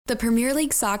The Premier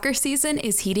League soccer season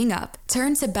is heating up.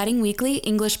 Turn to Betting Weekly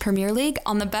English Premier League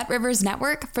on the BetRivers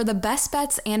Network for the best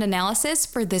bets and analysis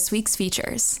for this week's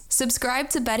features. Subscribe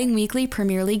to Betting Weekly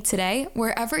Premier League today,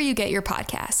 wherever you get your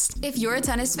podcast. If you're a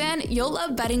tennis fan, you'll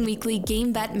love Betting Weekly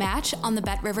Game Bet Match on the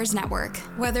BetRivers Network.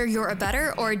 Whether you're a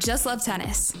bettor or just love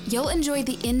tennis, you'll enjoy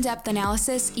the in-depth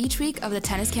analysis each week of the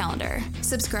tennis calendar.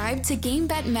 Subscribe to Game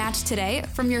Bet Match today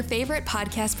from your favorite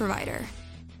podcast provider.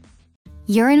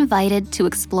 You're invited to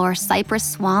explore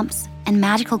cypress swamps and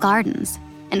magical gardens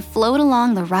and float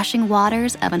along the rushing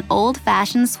waters of an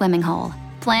old-fashioned swimming hole.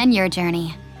 Plan your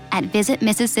journey at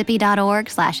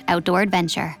visitmississippi.org/outdoor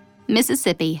adventure.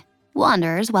 Mississippi.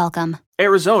 Wanderers welcome.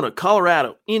 Arizona,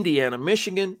 Colorado, Indiana,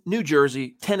 Michigan, New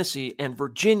Jersey, Tennessee, and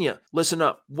Virginia. Listen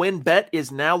up. WynnBET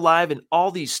is now live in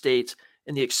all these states,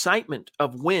 and the excitement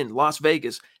of Wynn Las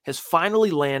Vegas has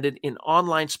finally landed in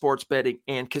online sports betting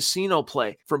and casino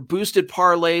play. From boosted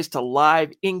parlays to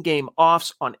live in-game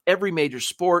offs on every major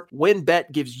sport,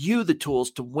 WynnBET gives you the tools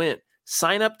to win.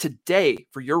 Sign up today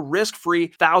for your risk-free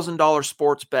 $1,000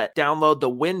 sports bet. Download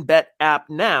the WynnBET app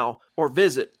now or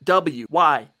visit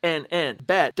wynnbet.com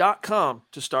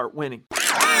to start winning.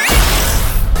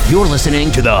 You're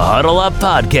listening to the Huddle Up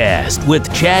Podcast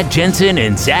with Chad Jensen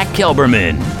and Zach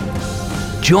Kelberman.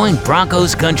 Join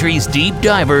Broncos Country's deep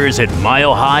divers at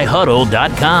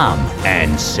milehighhuddle.com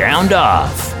and sound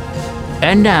off.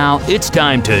 And now it's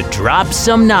time to drop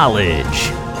some knowledge.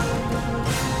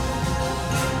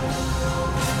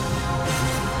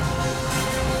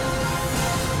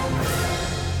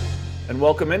 And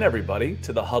welcome in, everybody,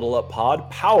 to the Huddle Up Pod,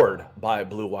 powered by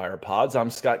Blue Wire Pods.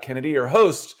 I'm Scott Kennedy, your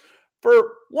host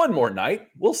for one more night.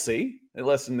 We'll see,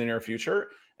 unless in the near future.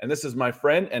 And this is my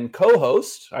friend and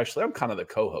co-host. Actually, I'm kind of the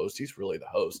co-host. He's really the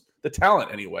host. The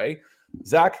talent, anyway.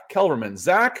 Zach Kelberman.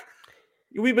 Zach,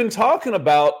 we've been talking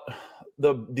about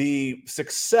the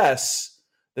success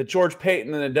that George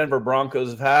Paton and the Denver Broncos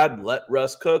have had. Let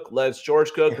Russ cook. Let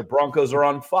George cook. The Broncos are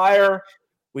on fire.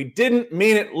 We didn't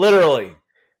mean it literally.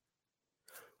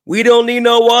 We don't need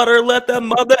no water. Let the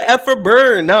mother effer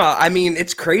burn. No, I mean,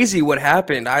 it's crazy what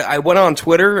happened. I went on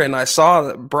Twitter and I saw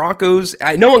the Broncos.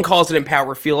 No one calls it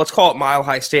Empower Field. Let's call it Mile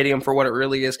High Stadium for what it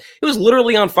really is. It was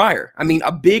literally on fire. I mean,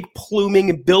 a big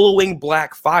pluming, billowing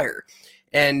black fire.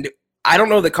 And I don't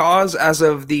know the cause as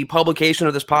of the publication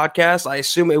of this podcast. I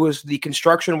assume it was the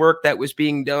construction work that was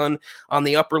being done on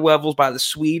the upper levels by the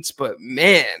suites. But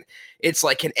man, it's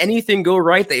like, can anything go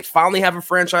right? They finally have a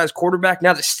franchise quarterback.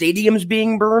 Now the stadium's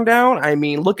being burned down. I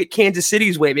mean, look at Kansas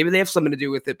City's way. Maybe they have something to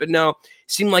do with it. But no, it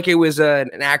seemed like it was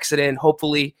an accident,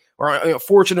 hopefully. Or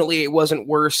fortunately, it wasn't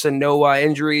worse, and no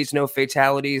injuries, no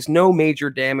fatalities, no major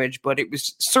damage. But it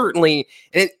was certainly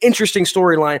an interesting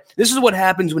storyline. This is what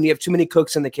happens when you have too many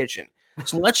cooks in the kitchen.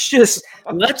 So let's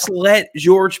let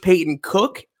George Paton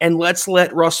cook, and let's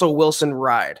let Russell Wilson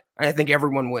ride. I think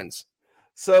everyone wins.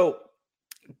 So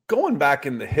going back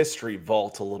in the history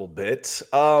vault a little bit,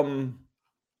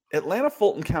 Atlanta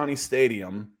Fulton County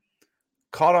Stadium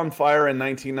caught on fire in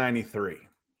 1993.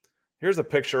 Here's a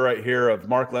picture right here of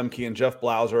Mark Lemke and Jeff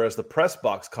Blauser as the press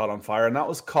box caught on fire, and that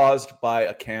was caused by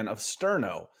a can of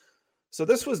Sterno. So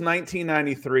this was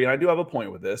 1993, and I do have a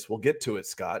point with this. We'll get to it,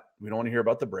 Scott. We don't want to hear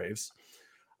about the Braves.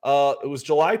 It was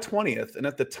July 20th, and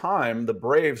at the time, the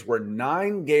Braves were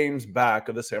 9 games back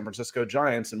of the San Francisco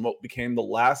Giants in what became the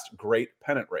last great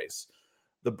pennant race.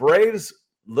 The Braves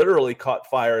literally caught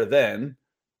fire then,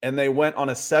 and they went on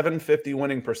a 750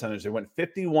 winning percentage. They went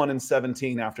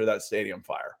 51-17 after that stadium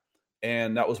fire.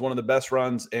 And that was one of the best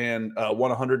runs, and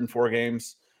won 104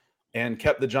 games and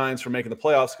kept the Giants from making the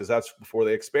playoffs, because that's before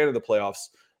they expanded the playoffs,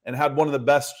 and had one of the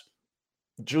best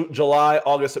July,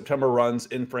 August, September runs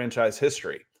in franchise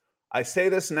history. I say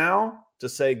this now to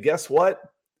say, guess what?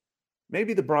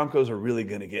 Maybe the Broncos are really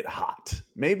going to get hot.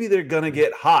 Maybe they're going to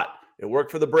get hot. It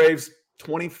worked for the Braves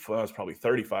it's probably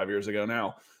 35 years ago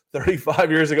now.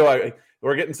 35 years ago,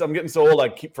 I'm getting so old I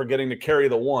keep forgetting to carry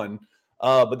the one.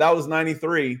 But that was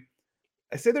 93.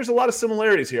 I say there's a lot of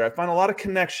similarities here. I find a lot of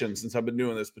connections since I've been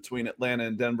doing this between Atlanta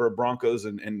and Denver Broncos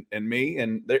and me.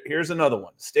 And here's another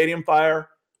one. Stadium fire,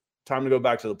 time to go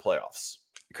back to the playoffs.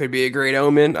 Could be a great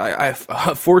omen.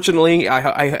 Fortunately,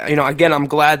 again, I'm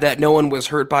glad that no one was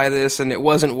hurt by this and it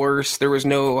wasn't worse. There was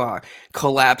no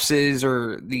collapses,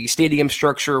 or the stadium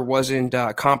structure wasn't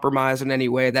compromised in any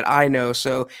way that I know.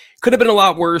 So could have been a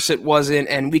lot worse. It wasn't,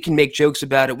 and we can make jokes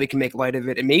about it. We can make light of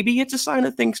it, and maybe it's a sign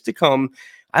of things to come.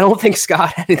 I don't think Scott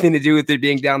had anything to do with it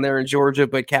being down there in Georgia,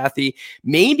 but Kathy,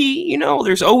 maybe,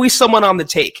 there's always someone on the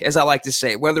take, as I like to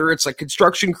say, whether it's a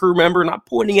construction crew member, not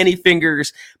pointing any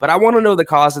fingers, but I want to know the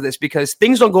cause of this because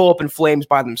things don't go up in flames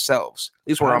by themselves.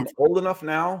 At least where I'm old enough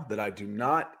now that I do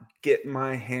not get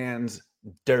my hands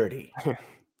dirty.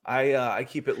 I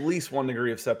keep at least 1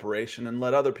 degree of separation and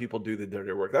let other people do the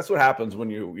dirty work. That's what happens when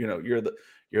you're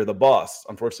the boss.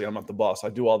 Unfortunately, I'm not the boss. I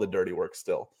do all the dirty work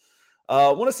still. I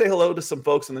want to say hello to some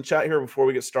folks in the chat here before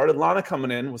we get started. Lana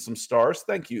coming in with some stars.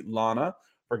 Thank you, Lana,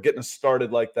 for getting us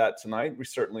started like that tonight. We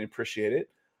certainly appreciate it.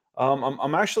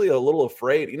 I'm actually a little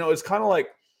afraid. It's kind of like,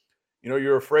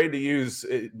 you're afraid to use,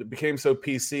 it became so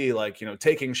PC, like,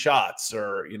 taking shots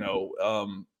or,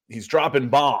 he's dropping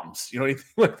bombs, anything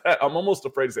like that. I'm almost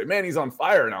afraid to say, man, he's on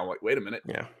fire now. I'm like, wait a minute.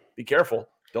 Yeah. Be careful.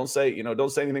 Don't say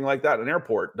anything like that in an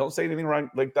airport. Don't say anything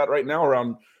like that right now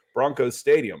around Broncos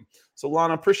Stadium. So,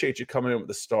 Lana, appreciate you coming in with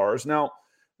the stars. Now,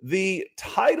 the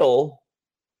title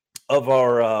of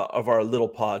our little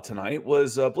pod tonight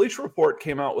was Bleacher Report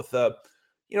came out with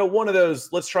one of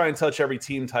those let's try and touch every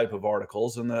team type of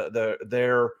articles, and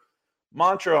their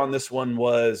mantra on this one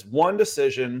was one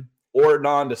decision or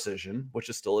non-decision, which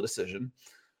is still a decision,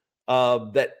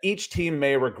 that each team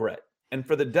may regret. And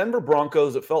for the Denver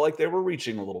Broncos, it felt like they were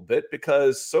reaching a little bit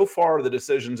because so far the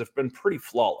decisions have been pretty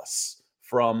flawless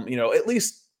from, at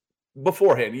least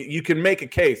beforehand. You can make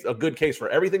a good case for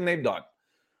everything they've done.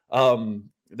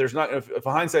 There's not, if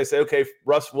a hindsight say, okay,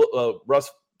 Russ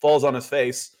falls on his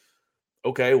face.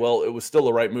 Okay, well, it was still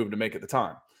the right move to make at the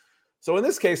time. So in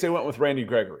this case, they went with Randy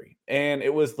Gregory, and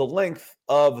it was the length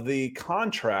of the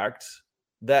contract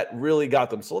that really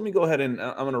got them. So let me go ahead and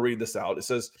I'm going to read this out. It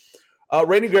says,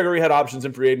 Randy Gregory had options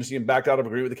in free agency and backed out of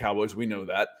agreement with the Cowboys. We know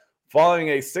that. Following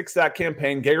a 6-sack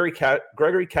campaign,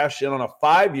 Gregory cashed in on a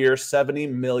 5-year,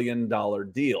 $70 million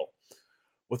deal.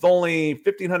 With only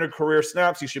 1,500 career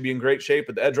snaps, he should be in great shape,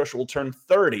 but the edge rusher will turn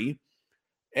 30.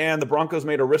 And the Broncos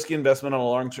made a risky investment on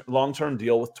a long-term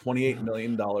deal with $28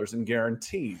 million in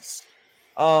guarantees.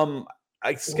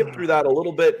 I skipped through that a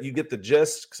little bit. You get the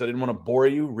gist because I didn't want to bore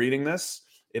you reading this.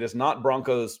 It is not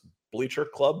Broncos Bleacher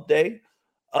Club Day.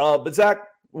 But Zach,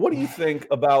 what do you think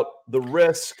about the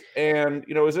risk? And,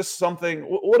 is this something,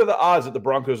 what are the odds that the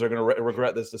Broncos are going to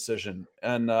regret this decision?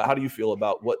 And how do you feel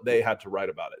about what they had to write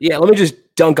about it? Yeah, let me just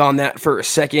dunk on that for a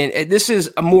second. This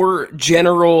is a more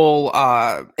general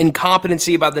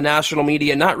incompetency about the national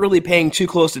media, not really paying too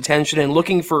close attention and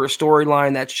looking for a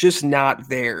storyline that's just not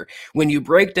there. When you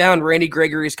break down Randy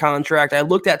Gregory's contract, I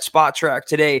looked at Spot Track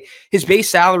today. His base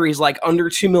salary is like under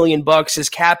 $2 million. His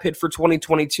cap hit for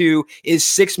 2022 is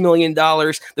 $6 million.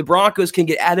 The Broncos can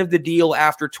get out of the deal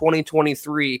after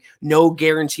 2023. No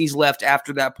guarantees left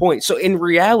after that point. So in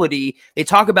reality, they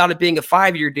talk about it being a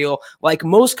 5-year deal. Like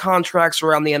most contracts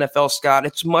around the NFL, Scott,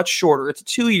 it's much shorter. It's a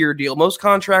 2-year deal. Most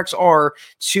contracts are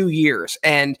 2 years.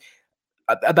 And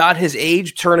about his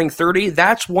age, turning 30,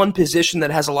 that's one position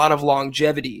that has a lot of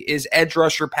longevity, is edge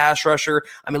rusher, pass rusher.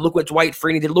 I mean, look what Dwight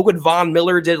Freeney did. Look what Von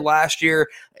Miller did last year.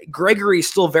 Gregory's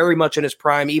still very much in his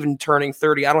prime, even turning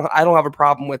 30. I don't have a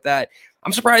problem with that.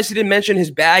 I'm surprised he didn't mention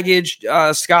his baggage,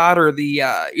 Scott, or the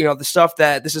the stuff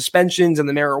that the suspensions and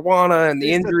the marijuana and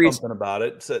the injuries. Something about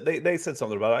it. So they said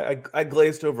something about it. I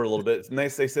glazed over a little bit, and they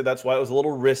said that's why it was a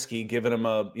little risky giving him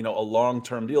a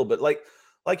long-term deal. But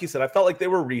like you said, I felt like they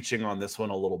were reaching on this one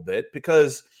a little bit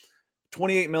because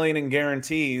 $28 million in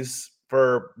guarantees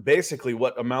for basically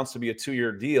what amounts to be a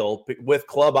 2-year deal with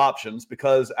club options.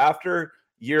 Because after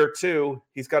year 2,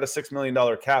 he's got a $6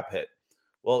 million cap hit.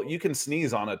 Well, you can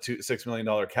sneeze on a $6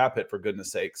 million cap hit, for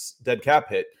goodness sakes, dead cap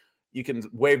hit. You can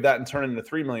waive that and turn it into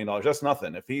 $3 million. That's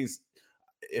nothing.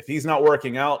 If he's not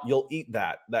working out, you'll eat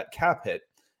that cap hit.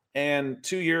 And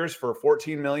 2 years for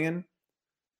 $14 million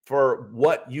for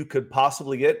what you could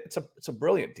possibly get, it's a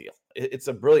brilliant deal. It's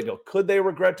a brilliant deal. Could they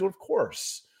regret it? Of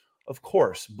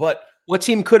course. But what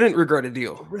team couldn't regret a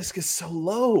deal? The risk is so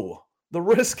low. The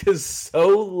risk is so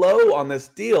low on this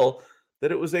deal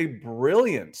that it was a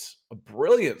brilliant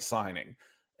signing.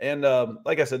 And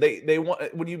like I said, they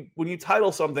want, when you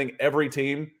title something every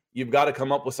team, you've got to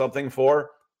come up with something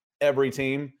for every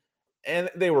team. And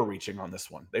they were reaching on this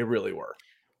one. They really were.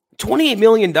 $28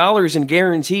 million in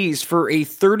guarantees for a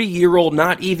 30-year-old,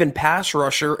 not even pass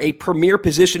rusher, a premier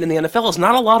position in the NFL is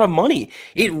not a lot of money.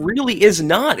 It really is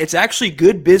not. It's actually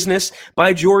good business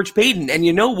by George Paton. And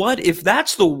you know what? If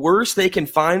that's the worst they can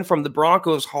find from the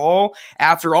Broncos haul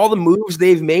after all the moves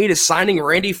they've made is signing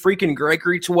Randy freaking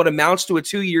Gregory to what amounts to a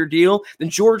 2-year deal, then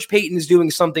George Paton is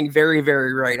doing something very,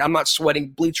 very right. I'm not sweating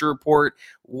Bleacher Report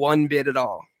one bit at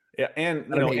all. Yeah, and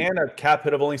and a cap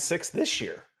hit of only 6 this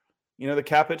year. the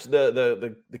cap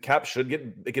the cap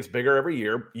it gets bigger every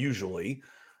year usually.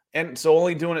 And so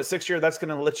only doing it 6 year, that's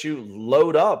going to let you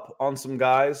load up on some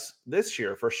guys this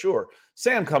year for sure.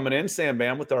 Sam coming in, Sam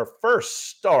Bam, with our first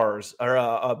stars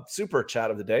or super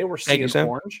chat of the day. We're seeing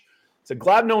orange. So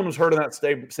glad no one was hurt in that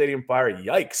stadium fire.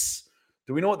 Yikes.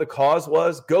 Do we know what the cause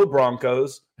was? Go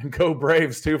Broncos and go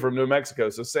Braves too from New Mexico.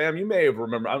 So Sam, you may have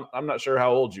remembered. I'm not sure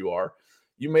how old you are.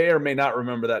 You may or may not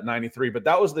remember that 93, but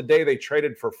that was the day they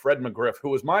traded for Fred McGriff, who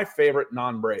was my favorite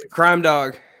non-Brave. Crime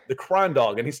Dog. The Crime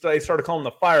Dog. And he started calling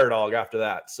him the Fire Dog after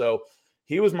that. So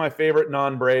he was my favorite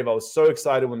non-Brave. I was so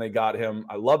excited when they got him.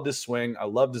 I loved his swing. I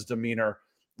loved his demeanor.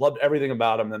 Loved everything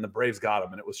about him. Then the Braves got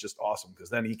him, and it was just awesome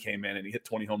because then he came in and he hit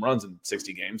 20 home runs in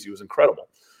 60 games. He was incredible.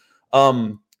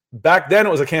 Back then, it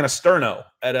was a can of Sterno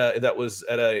that was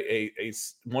at a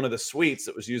one of the suites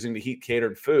that was using the heat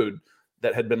catered food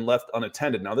that had been left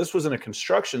unattended. Now, this was in a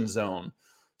construction zone,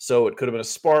 so it could have been a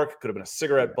spark, could have been a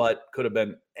cigarette butt, could have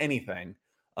been anything.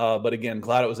 But again,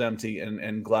 glad it was empty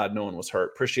and glad no one was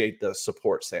hurt. Appreciate the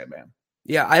support, Sandman.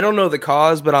 Yeah, I don't know the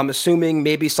cause, but I'm assuming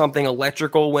maybe something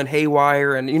electrical went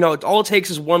haywire. And, all it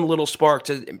takes is one little spark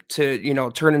to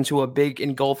turn into a big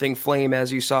engulfing flame,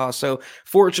 as you saw. So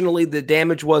fortunately, the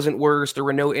damage wasn't worse. There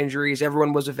were no injuries.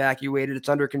 Everyone was evacuated. It's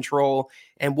under control.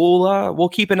 And we'll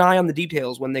keep an eye on the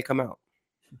details when they come out.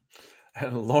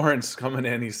 And Lawrence coming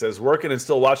in, he says, working and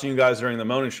still watching you guys during the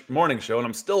morning show, and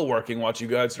I'm still watching you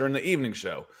guys during the evening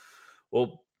show.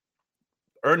 Well,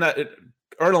 earn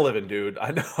a living, dude.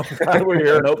 I know. I'm glad we're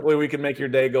here, and hopefully we can make your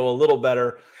day go a little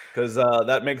better because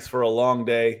that makes for a long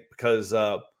day because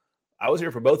I was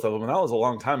here for both of them, and that was a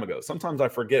long time ago. Sometimes I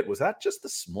forget, was that just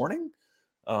this morning?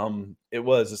 It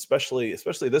was, especially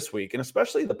this week, and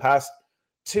especially the past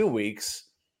 2 weeks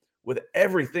with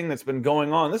everything that's been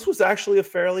going on. This was actually a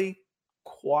fairly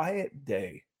quiet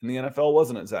day in the NFL,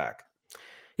 wasn't it, Zach?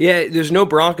 Yeah, there's no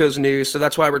Broncos news, so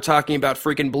that's why we're talking about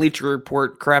freaking Bleacher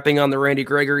Report crapping on the Randy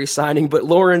Gregory signing. But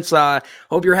Lawrence,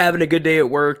 hope you're having a good day at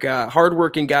work.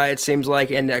 Hardworking guy, it seems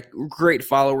like, and a great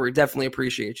follower. Definitely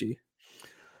appreciate you.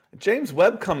 James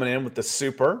Webb coming in with the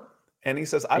super, and he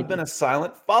says, I've been a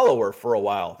silent follower for a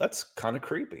while. That's kind of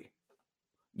creepy.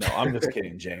 No, I'm just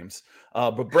kidding, James.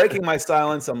 But breaking my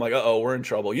silence, I'm like, uh-oh, we're in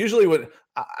trouble. Usually when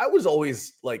I was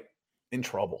always like in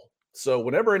trouble. So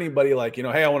whenever anybody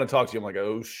hey, I want to talk to you, I'm like,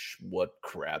 oh, what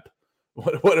crap.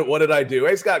 What did I do?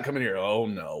 Hey, Scott, come in here. Oh,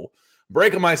 no.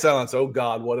 Breaking my silence. Oh,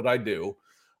 God, what did I do?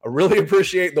 I really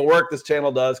appreciate the work this channel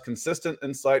does. Consistent,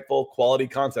 insightful, quality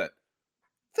content.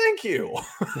 Thank you.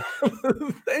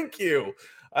 Thank you.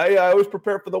 I always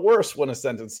prepare for the worst when a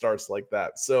sentence starts like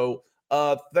that. So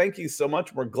thank you so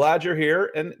much. We're glad you're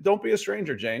here. And don't be a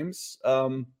stranger, James.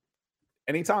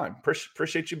 Anytime.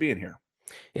 Appreciate you being here.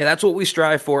 Yeah, that's what we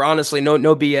strive for. Honestly, no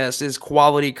BS is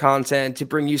quality content to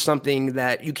bring you something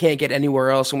that you can't get anywhere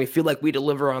else. And we feel like we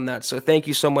deliver on that. So thank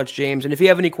you so much, James. And if you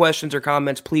have any questions or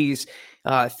comments, please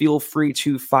feel free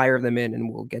to fire them in and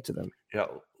we'll get to them. Yeah.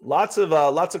 Lots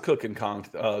of cooking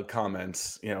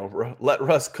comments, let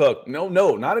Russ cook. No,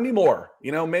 not anymore.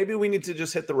 Maybe we need to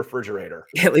just hit the refrigerator.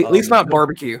 Yeah, at least not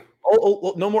barbecue.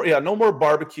 Oh, no more. Yeah. No more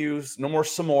barbecues, no more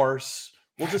s'mores.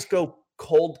 We'll just go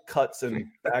cold cuts and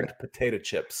bagged potato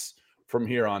chips from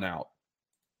here on out.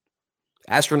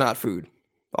 Astronaut food,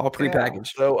 all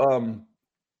prepackaged. Yeah. So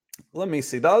let me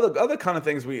see. The other kind of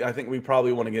things I think we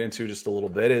probably want to get into just a little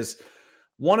bit is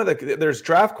there's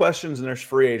draft questions and there's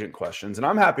free agent questions. And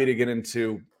I'm happy to get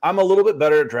into, I'm a little bit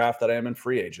better at draft than I am in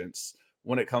free agents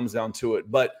when it comes down to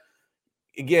it. But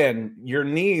again, your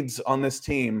needs on this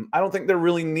team, I don't think they're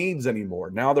really needs anymore.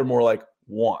 Now they're more like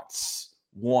wants.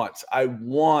 I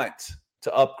want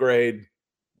to upgrade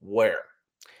where?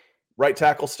 Right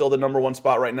tackle still the number one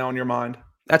spot right now in your mind?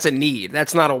 That's a need.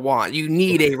 That's not a want. You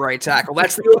need a right tackle.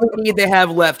 That's the only need they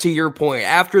have left, to your point.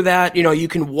 After that, you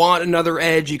can want another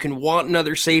edge. You can want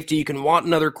another safety. You can want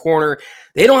another corner.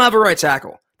 They don't have a right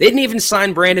tackle. They didn't even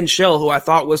sign Brandon Shell, who I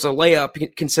thought was a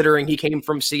layup considering he came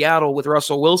from Seattle with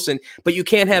Russell Wilson. But you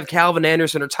can't have Calvin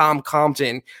Anderson or Tom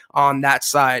Compton on that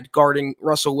side guarding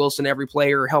Russell Wilson every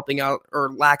play or helping out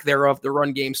or lack thereof the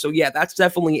run game. So, yeah, that's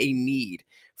definitely a need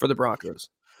for the Broncos.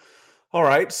 All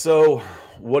right. So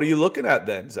what are you looking at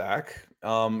then, Zach?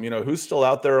 Who's still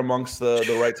out there amongst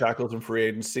the right tackles in free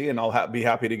agency? And I'll be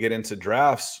happy to get into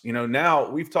drafts. Now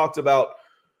we've talked about,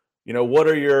 what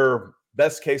are your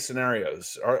best case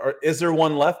scenarios? Is there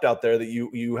one left out there that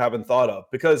you haven't thought of?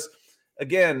 Because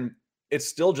again, it's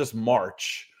still just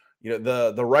March.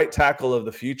 The right tackle of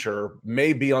the future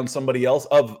may be on somebody else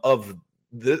of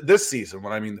this season.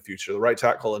 When I mean the future, the right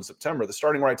tackle in September, the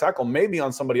starting right tackle may be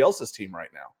on somebody else's team right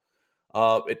now.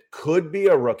 It could be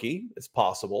a rookie. It's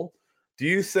possible. Do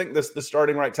you think the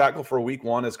starting right tackle for week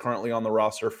 1 is currently on the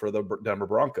roster for the Denver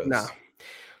Broncos?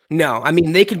 No. I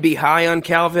mean, they can be high on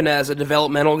Calvin as a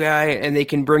developmental guy, and they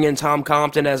can bring in Tom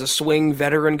Compton as a swing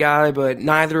veteran guy, but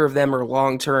neither of them are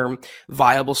long-term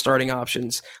viable starting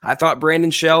options. I thought Brandon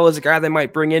Shell is a guy they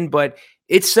might bring in, but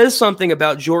it says something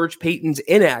about George Paton's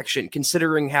inaction,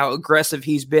 considering how aggressive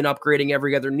he's been upgrading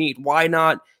every other need. Why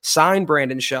not sign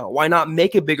Brandon Shell? Why not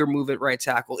make a bigger move at right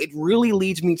tackle? It really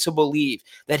leads me to believe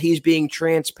that he's being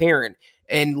transparent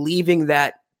and leaving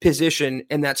that position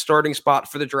and that starting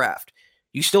spot for the draft.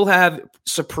 You still have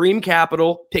supreme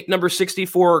capital, pick number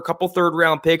 64, a couple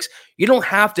third-round picks. You don't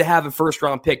have to have a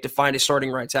first-round pick to find a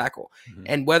starting right tackle. Mm-hmm.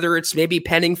 And whether it's maybe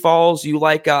Penning falls, you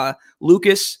like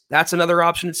Lucas, that's another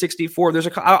option at 64.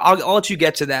 I'll let you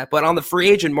get to that. But on the free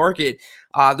agent market,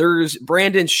 there's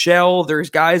Brandon Shell. There's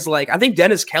guys like, I think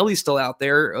Dennis Kelly's still out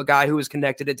there, a guy who was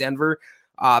connected at Denver.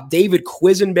 David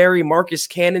Quisenberry, Marcus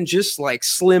Cannon, just like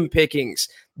slim pickings.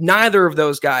 Neither of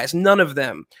those guys, none of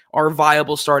them are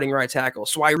viable starting right tackle.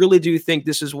 So I really do think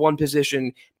this is one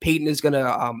position Paton is going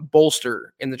to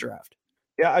bolster in the draft.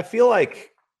 Yeah, I feel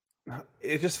like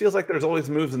it just feels like there's always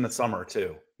moves in the summer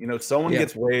too. You know, someone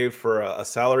gets waived for a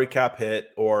salary cap hit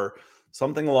or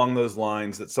something along those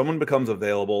lines, that someone becomes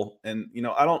available. And, you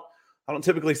know, I don't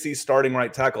typically see starting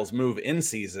right tackles move in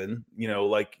season, you know,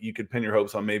 like you could pin your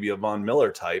hopes on maybe a Von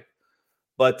Miller type.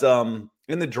 But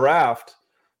in the draft,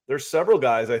 there's several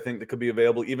guys I think that could be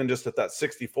available even just at that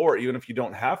 64, even if you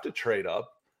don't have to trade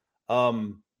up.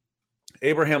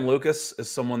 Abraham Lucas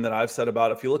is someone that I've said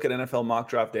about. If you look at NFL Mock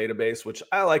Draft Database, which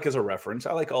I like as a reference,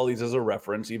 I like all these as a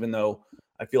reference, even though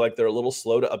I feel like they're a little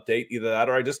slow to update. Either that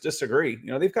or I just disagree.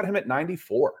 You know, they've got him at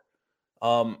 94.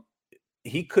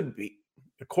 He could be,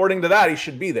 according to that, he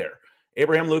should be there.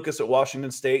 Abraham Lucas at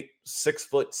Washington State,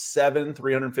 6'7",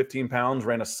 315 pounds,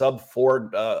 ran a sub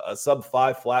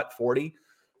 5 flat 40.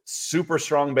 Super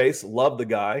strong base. Love the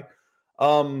guy.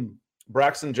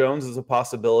 Braxton Jones is a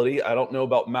possibility. I don't know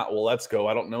about Matt Waletzko.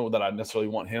 I don't know that I necessarily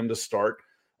want him to start.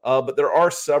 But there are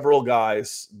several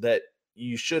guys that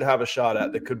you should have a shot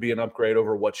at that could be an upgrade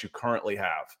over what you currently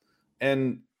have.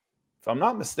 And if I'm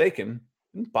not mistaken,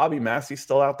 isn't Bobby Massey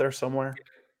still out there somewhere?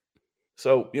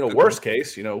 So, you know, worst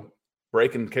case, you know,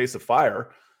 break in case of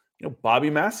fire, you know, Bobby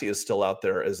Massey is still out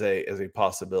there as a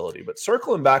possibility. But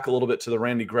circling back a little bit to the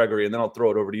Randy Gregory, and then I'll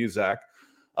throw it over to you, Zach.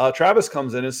 Travis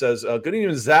comes in and says, good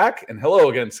evening, Zach, and hello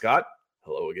again, Scott.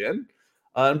 Hello again.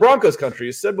 In Broncos country,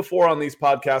 you said before on these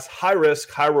podcasts, high risk,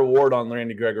 high reward on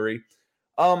Randy Gregory.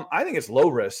 I think it's low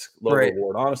risk, low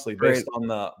reward, honestly, based on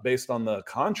the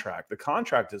contract. The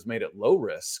contract has made it low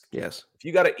risk. Yes. If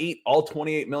you got to eat all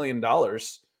 $28 million,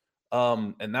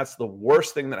 and that's the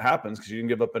worst thing that happens because you didn't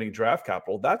give up any draft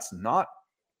capital, that's not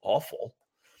awful.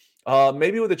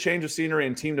 Maybe with a change of scenery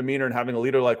and team demeanor and having a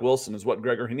leader like Wilson is what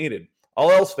Gregory needed. All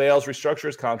else fails, restructure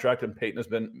his contract, and Paton has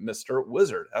been Mr.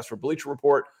 Wizard. As for Bleacher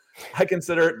Report, I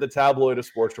consider the tabloid of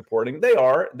sports reporting. They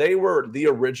were the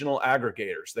original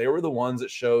aggregators. They were the ones that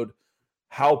showed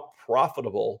how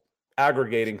profitable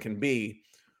aggregating can be,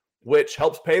 which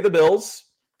helps pay the bills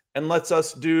and lets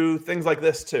us do things like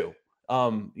this too.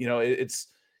 You know, it's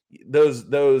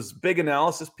those big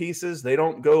analysis pieces, they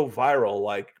don't go viral.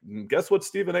 Like, guess what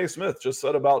Stephen A. Smith just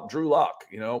said about Drew Lock?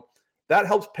 You know, that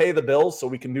helps pay the bills so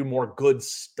we can do more good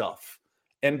stuff.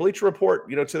 And Bleacher Report,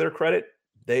 you know, to their credit,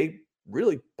 they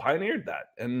really pioneered that.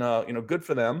 And, you know, good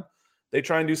for them. They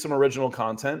try and do some original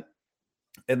content,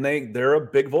 and they're a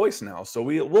big voice now. So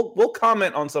we'll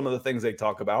comment on some of the things they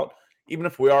talk about, even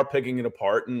if we are picking it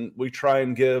apart, and we try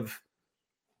and give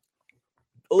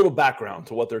a little background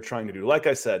to what they're trying to do. Like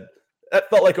I said, that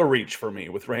felt like a reach for me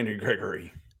with Randy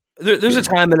Gregory. There's a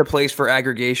time and a place for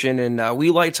aggregation, and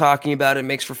we like talking about it. It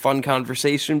makes for fun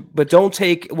conversation, but don't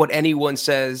take what anyone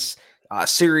says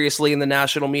seriously in the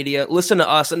national media. Listen to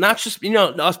us, and not just, you know,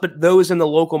 us, but those in the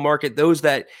local market, those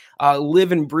that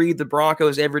live and breathe the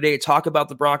Broncos every day, talk about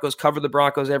the Broncos, cover the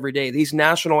Broncos every day. These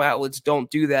national outlets don't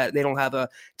do that. They don't have a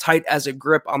tight as a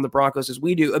grip on the Broncos as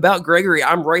we do. About Gregory,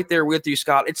 I'm right there with you,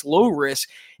 Scott. It's low risk,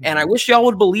 and I wish y'all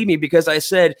would believe me, because I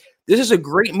said this is a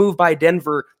great move by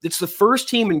Denver. It's the first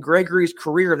team in Gregory's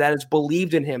career that has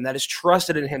believed in him, that has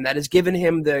trusted in him, that has given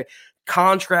him the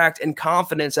contract and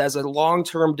confidence as a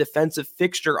long-term defensive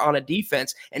fixture on a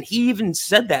defense. And he even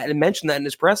said that and mentioned that in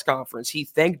his press conference. He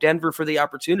thanked Denver for the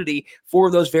opportunity for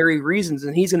those very reasons,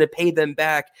 and he's going to pay them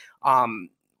back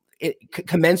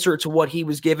commensurate to what he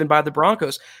was given by the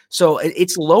Broncos. So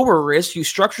it's lower risk. You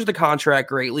structure the contract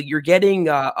greatly. You're getting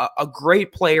a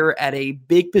great player at a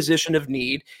big position of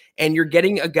need, and you're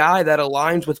getting a guy that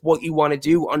aligns with what you want to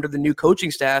do under the new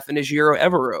coaching staff and Ejiro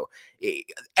Evero.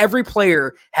 Every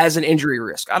player has an injury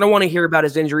risk. I don't want to hear about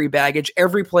his injury baggage.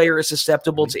 Every player is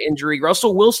susceptible to injury.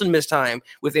 Russell Wilson missed time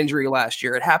with injury last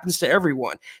year. It happens to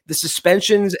everyone. The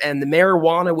suspensions and the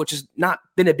marijuana, which has not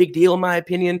been a big deal in my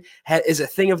opinion, is a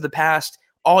thing of the past.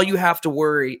 All you have to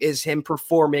worry is him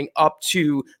performing up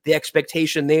to the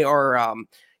expectation they are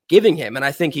giving him, and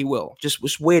I think he will.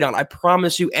 Just wait on. I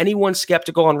promise you, anyone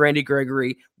skeptical on Randy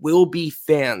Gregory will be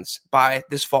fans by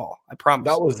this fall. I promise.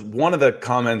 That was one of the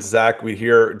comments, Zach, we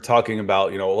hear talking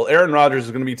about, well, Aaron Rodgers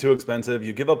is going to be too expensive.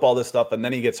 You give up all this stuff, and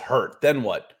then he gets hurt. Then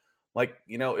what? Like,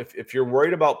 if you're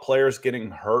worried about players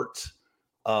getting hurt,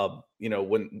 when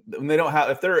they don't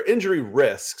have, if there are injury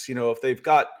risks, if they've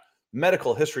got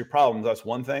medical history problems, that's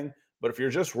one thing. But if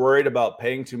you're just worried about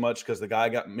paying too much because the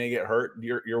guy may get hurt,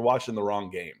 you're watching the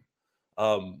wrong game.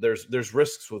 There's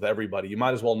risks with everybody. You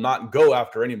might as well not go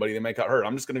after anybody that may get hurt.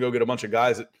 I'm just going to go get a bunch of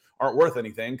guys that aren't worth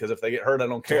anything because if they get hurt, I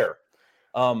don't care.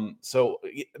 So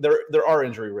there are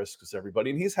injury risks with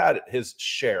everybody, and he's had his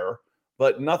share,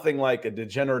 but nothing like a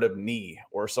degenerative knee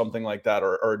or something like that,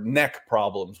 or neck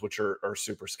problems, which are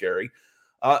super scary.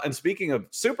 And speaking of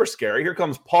super scary, here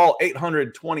comes Paul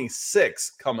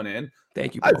 826 coming in.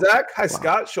 Thank you, Paul. Hi, Zach. Hi,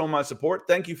 Scott. Showing my support.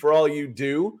 Thank you for all you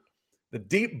do. The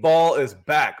deep ball is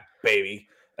back, baby.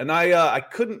 And I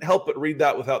couldn't help but read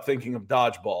that without thinking of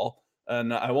dodgeball.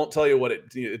 And I won't tell you what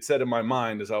it said in my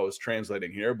mind as I was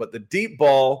translating here, but the deep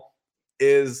ball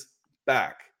is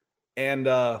back. And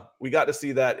we got to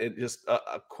see that in just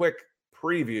a quick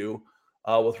preview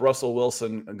with Russell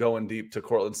Wilson going deep to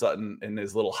Courtland Sutton in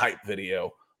his little hype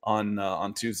video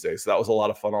on Tuesday. So that was a lot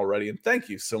of fun already. And thank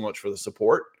you so much for the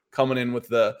support. Coming in with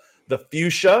the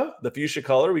fuchsia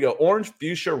color. We go orange,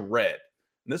 fuchsia, red.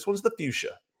 And this one's the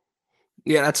fuchsia.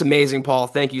 Yeah, that's amazing, Paul.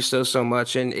 Thank you so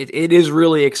much. And it is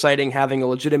really exciting having a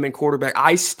legitimate quarterback.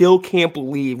 I still can't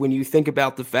believe when you think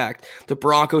about the fact the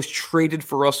Broncos traded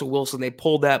for Russell Wilson. They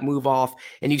pulled that move off,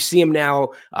 and you see him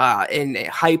now in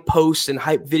hype posts and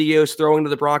hype videos throwing to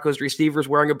the Broncos receivers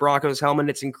wearing a Broncos helmet.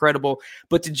 It's incredible.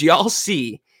 But did y'all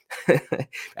see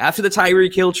after the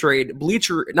Tyreek Hill trade,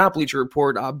 Bleacher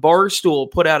Report, Barstool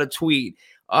put out a tweet.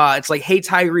 It's like, hey,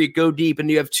 Tyreek, go deep.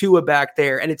 And you have Tua back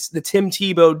there. And it's the Tim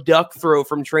Tebow duck throw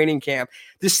from training camp.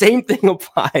 The same thing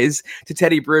applies to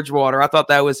Teddy Bridgewater. I thought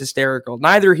that was hysterical.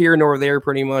 Neither here nor there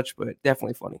pretty much, but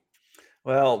definitely funny.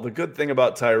 Well, the good thing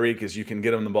about Tyreek is you can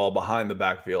get him the ball behind the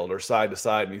backfield or side to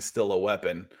side, and he's still a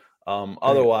weapon.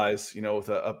 Otherwise, with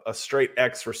a straight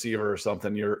X receiver or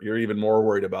something, you're even more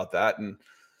worried about that. And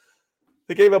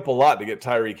they gave up a lot to get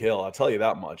Tyreek Hill. I'll tell you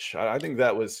that much. I think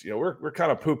that was, we're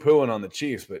kind of poo-pooing on the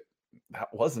Chiefs, but that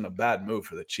wasn't a bad move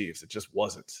for the Chiefs. It just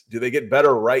wasn't. Do they get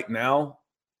better right now?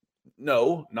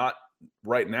 No, not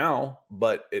right now,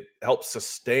 but it helps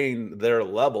sustain their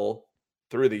level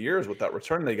through the years with that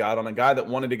return they got on a guy that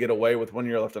wanted to get away with 1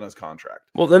 year left on his contract.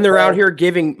 Well, then they're out here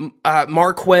giving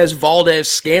Marquez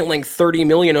Valdes-Scantling $30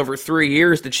 million over 3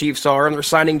 years, the Chiefs are, and they're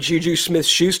signing Juju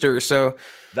Smith-Schuster. So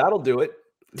that'll do it.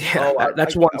 Yeah,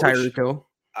 that's one Tyreek Hill.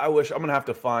 I wish I'm going to have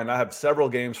to find. I have several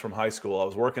games from high school. I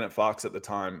was working at Fox at the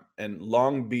time, and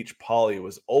Long Beach Poly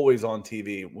was always on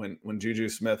TV when Juju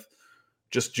Smith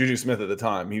at the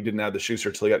time. He didn't have the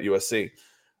Schuster till he got USC.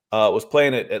 Was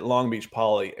playing at Long Beach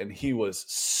Poly, and he was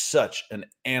such an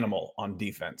animal on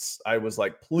defense. I was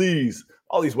like, please,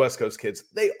 all these West Coast kids,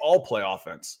 they all play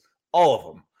offense. All of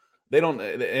them. They don't.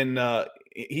 And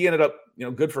he ended up,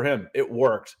 good for him. It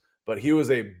worked, but he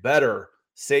was a better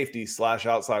safety /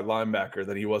 outside linebacker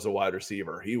than he was a wide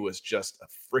receiver. He was just a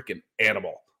freaking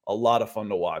animal. A lot of fun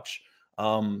to watch.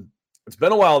 It's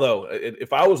been a while though.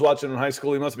 If I was watching in high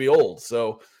school, he must be old.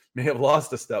 So may have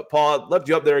lost a step. Paul, left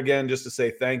you up there again just to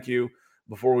say thank you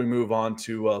before we move on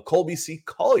to Colby C.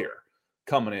 Collier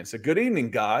coming in. So good evening,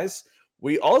 guys.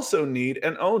 We also need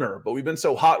an owner, but we've been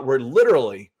so hot, we're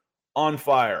literally on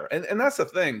fire. And that's the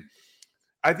thing.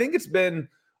 I think it's been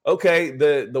okay,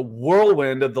 the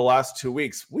whirlwind of the last 2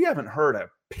 weeks, we haven't heard a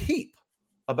peep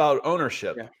about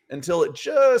ownership until it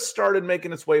just started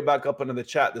making its way back up into the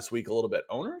chat this week a little bit.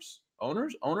 Owners?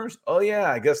 Oh,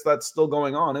 yeah, I guess that's still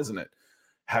going on, isn't it?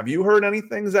 Have you heard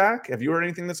anything, Zach? Have you heard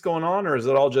anything that's going on? Or is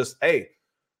it all just, hey,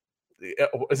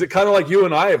 is it kind of like you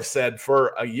and I have said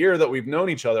for a year that we've known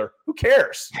each other? Who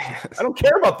cares? I don't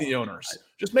care about the owners.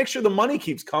 Just make sure the money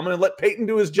keeps coming and let Peyton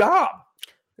do his job.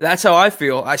 That's how I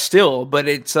feel. But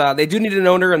it's they do need an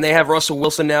owner, and they have Russell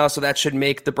Wilson now, so that should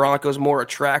make the Broncos more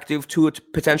attractive to a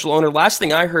potential owner. Last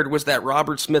thing I heard was that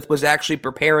Robert Smith was actually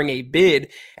preparing a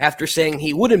bid after saying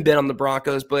he wouldn't bid on the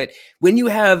Broncos. But when you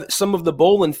have some of the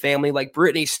Bolin family, like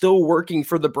Brittany, still working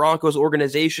for the Broncos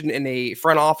organization in a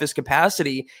front office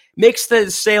capacity, makes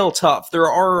the sale tough. There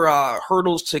are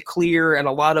hurdles to clear and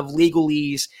a lot of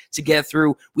legalese to get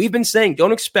through. We've been saying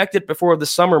don't expect it before the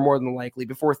summer, more than likely,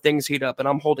 before things heat up, and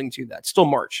I'm holding to that. Still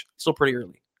March, still pretty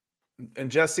early.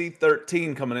 And Jesse,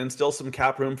 13 coming in, still some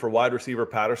cap room for wide receiver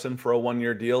Patterson for a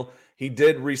 1-year deal. He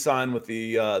did re-sign with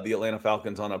the Atlanta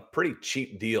Falcons on a pretty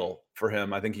cheap deal for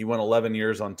him. I think he went 11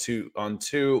 years on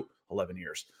 11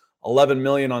 years, 11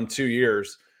 million on 2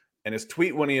 years. And his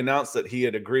tweet when he announced that he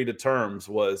had agreed to terms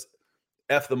was,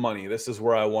 F the money. This is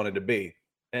where I wanted to be.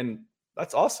 And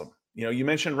that's awesome. You know, you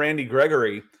mentioned Randy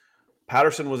Gregory.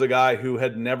 Patterson was a guy who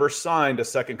had never signed a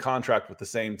second contract with the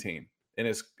same team in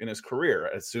his career.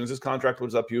 As soon as his contract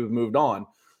was up, he was moved on.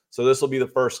 So this will be the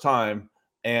first time.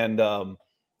 And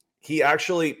they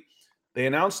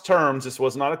announced terms. This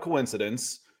was not a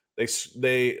coincidence.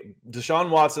 Deshaun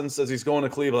Watson says he's going to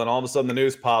Cleveland. All of a sudden the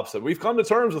news pops that we've come to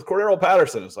terms with Cordero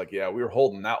Patterson. It's like, yeah, we were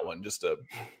holding that one just to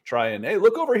try and, hey,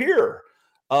 look over here.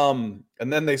 And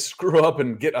then they screw up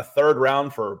and get a third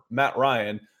round for Matt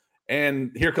Ryan.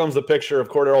 And here comes the picture of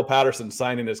Cordero Patterson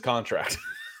signing his contract.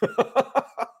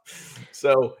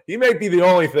 So he may be the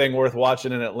only thing worth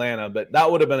watching in Atlanta, but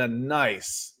that would have been a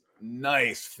nice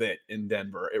fit in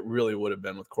Denver. It really would have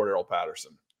been with Cordero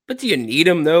Patterson. But do you need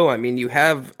him, though? I mean, you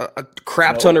have a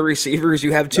crap ton of receivers.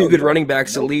 You have two good running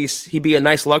backs at least. He'd be a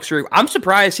nice luxury. I'm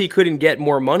surprised he couldn't get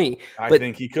more money. I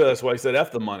think he could. That's why I said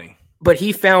F the money. But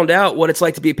he found out what it's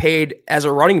like to be paid as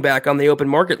a running back on the open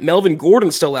market. Melvin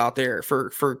Gordon's still out there,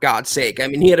 for God's sake. I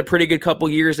mean, he had a pretty good couple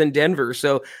years in Denver.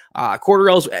 So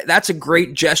Corderell's, that's a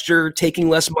great gesture, taking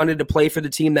less money to play for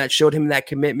the team that showed him that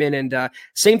commitment. And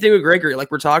same thing with Gregory, like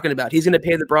we're talking about. He's going to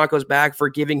pay the Broncos back for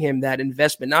giving him that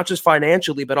investment, not just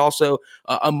financially, but also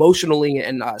emotionally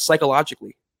and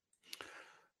psychologically.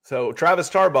 So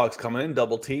Travis Tarbox coming in,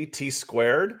 double T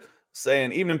squared.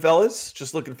 Saying, evening, fellas.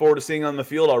 Just looking forward to seeing on the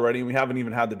field already. And we haven't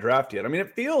even had the draft yet. I mean,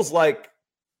 it feels like,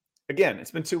 again,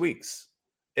 it's been 2 weeks.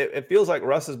 It feels like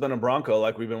Russ has been a Bronco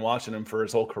like we've been watching him for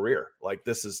his whole career. Like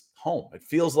this is home. It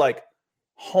feels like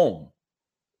home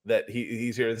that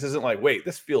he's here. This isn't like, wait,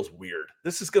 this feels weird.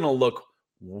 This is going to look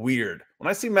weird. When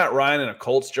I see Matt Ryan in a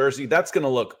Colts jersey, that's going to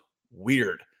look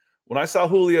weird. When I saw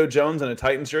Julio Jones in a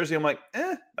Titans jersey, I'm like,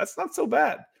 that's not so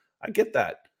bad. I get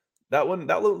that. That one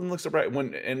looks right.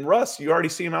 And Russ, you already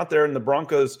see him out there in the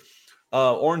Broncos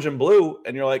orange and blue,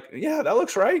 and you're like, yeah, that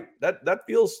looks right. That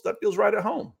feels right at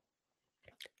home.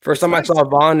 First time I saw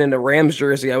Vaughn in a Rams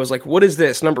jersey, I was like, what is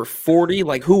this, number 40?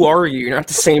 Like, who are you? You're not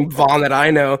the same Vaughn that I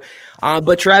know.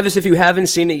 But Travis, if you haven't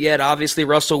seen it yet, obviously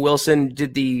Russell Wilson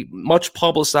did the much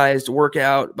publicized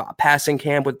workout passing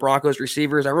camp with Broncos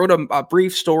receivers. I wrote a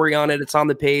brief story on it. It's on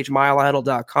the page,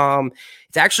 milehuddle.com.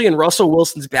 It's actually in Russell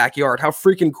Wilson's backyard. How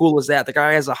freaking cool is that? The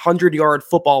guy has a 100-yard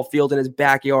football field in his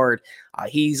backyard.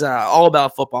 He's all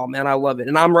about football, man. I love it.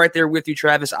 And I'm right there with you,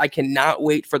 Travis. I cannot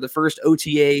wait for the first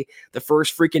OTA, the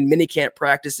first freaking minicamp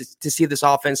practice to see this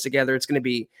offense together. It's going to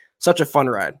be such a fun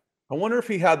ride. I wonder if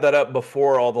he had that up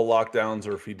before all the lockdowns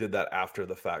or if he did that after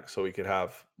the fact so he could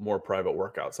have more private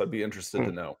workouts. I'd be interested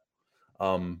to know.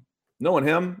 Knowing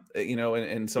him,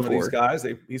 and some of these guys,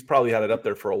 he's probably had it up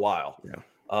there for a while. Yeah.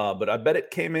 But I bet it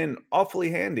came in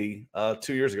awfully handy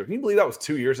 2 years ago. Can you believe that was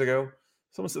 2 years ago?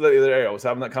 Someone said that the other day. I was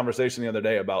having that conversation the other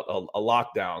day about a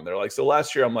lockdown. They're like, so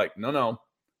last year? I'm like, no,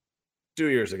 2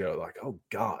 years ago. They're like, oh,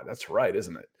 God, that's right,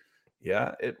 isn't it?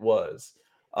 Yeah, it was.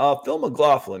 Phil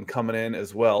McLaughlin coming in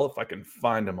as well, if I can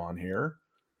find him on here.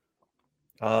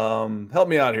 Help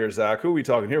me out here, Zach. Who are we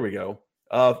talking? Here we go.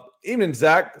 Evening,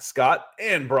 Zach, Scott,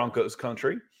 and Broncos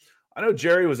country. I know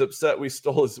Jerry was upset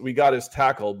we got his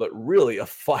tackle, but really a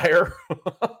fire.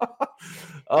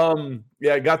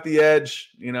 Yeah, got the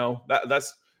edge.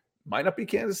 That's might not be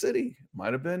Kansas City. It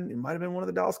might have been one of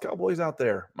the Dallas Cowboys out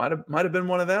there. Might have been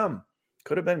one of them.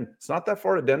 Could have been. It's not that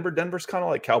far to Denver. Denver's kind of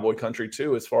like cowboy country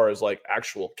too, as far as like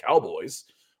actual Cowboys,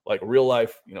 like real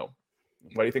life. What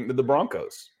do you think did the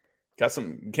Broncos?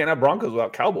 You can't have Broncos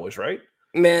without Cowboys, right?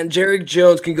 Man, Jerry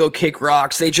Jones can go kick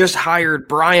rocks. They just hired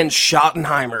Brian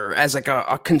Schottenheimer as like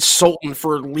a consultant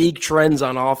for league trends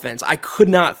on offense. I could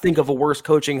not think of a worse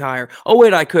coaching hire. Oh,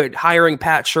 wait, I could. Hiring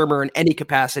Pat Shurmur in any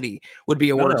capacity would be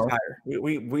a worse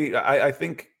hire. I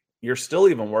think you're still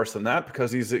even worse than that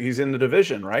because he's in the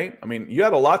division, right? I mean, you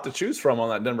had a lot to choose from on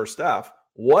that Denver staff.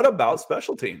 What about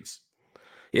special teams?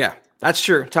 Yeah, that's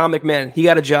true. Tom McMahon, he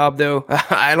got a job though.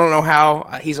 I don't know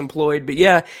how he's employed, but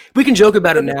yeah, we can joke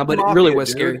about it now, but it really was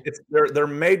scary. They're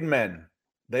made men.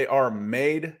 They are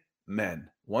made men.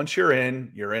 Once you're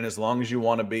in as long as you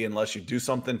want to be, unless you do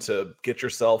something to get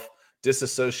yourself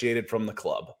disassociated from the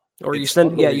club. Or you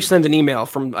send an email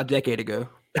from a decade ago.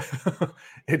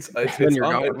 It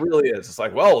really is. It's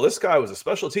like, well, this guy was a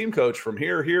special team coach from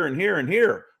here, here, and here, and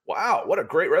here. Wow, what a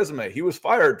great resume. He was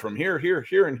fired from here, here,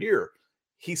 here, and here.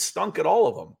 He stunk at all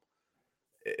of them.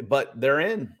 But they're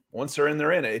in. Once they're in,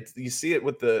 they're in. You see it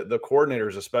with the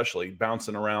coordinators, especially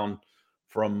bouncing around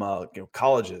from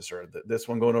colleges, or this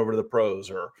one going over to the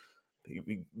pros, or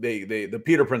the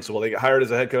Peter principal. They get hired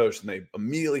as a head coach, and they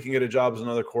immediately can get a job as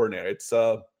another coordinator. It's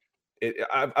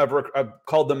I've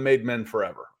called them made men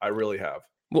forever. I really have.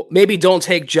 Well, maybe don't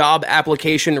take job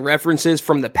application references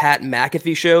from the Pat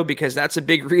McAfee show, because that's a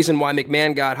big reason why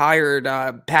McMahon got hired.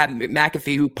 Pat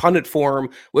McAfee, who punted for him,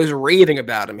 was raving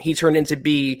about him. He turned into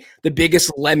be the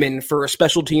biggest lemon for a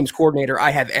special teams coordinator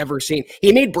I have ever seen.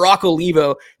 He made Brock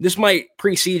Olivo, this might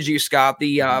precede you, Scott,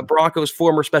 the Broncos'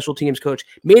 former special teams coach,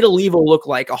 made Olivo look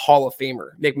like a Hall of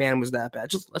Famer. McMahon was that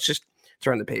bad. Let's just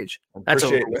turn the page.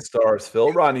 Appreciate the stars.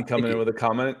 Phil Rodney coming in with a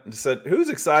comment and said, who's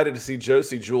excited to see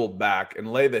Josie Jewell back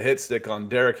and lay the hit stick on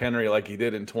Derrick Henry like he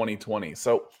did in 2020?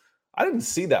 So I didn't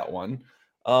see that one.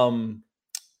 I'm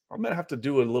going to have to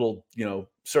do a little,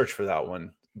 search for that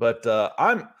one. But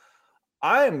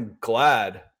I'm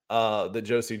glad that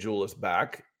Josie Jewell is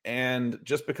back. And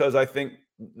just because I think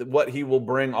what he will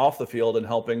bring off the field and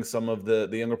helping some of the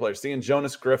younger players, seeing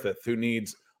Jonas Griffith, who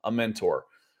needs a mentor,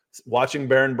 watching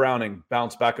Baron Browning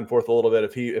bounce back and forth a little bit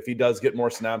if he does get more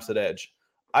snaps at edge.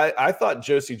 I thought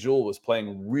Josie Jewell was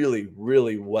playing really,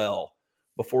 really well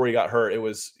before he got hurt. It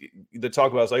was the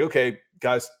talk about, it's like, okay,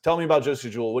 guys, tell me about Josie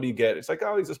Jewell. What do you get? It's like,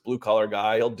 oh, he's this blue collar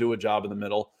guy. He'll do a job in the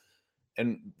middle.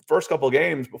 And first couple of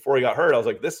games before he got hurt, I was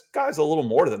like, this guy's a little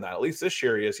more than that. At least this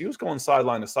year he is. He was going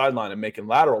sideline to sideline and making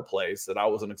lateral plays that I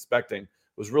wasn't expecting. It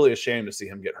was really a shame to see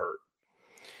him get hurt.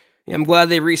 Yeah, I'm glad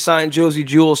they re-signed Josie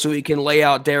Jewell so he can lay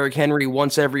out Derrick Henry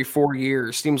once every 4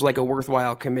 years. Seems like a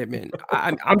worthwhile commitment.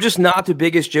 I'm just not the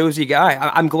biggest Josie guy.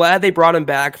 I'm glad they brought him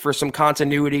back for some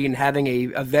continuity and having a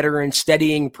veteran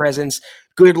steadying presence,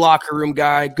 good locker room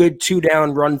guy, good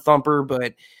 2-down run thumper.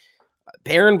 But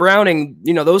Baron Browning,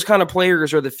 those kind of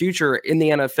players are the future in the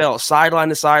NFL. Sideline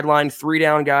to sideline,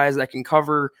 3-down guys that can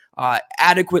cover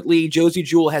adequately. Josie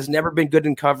Jewell has never been good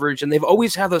in coverage, and they've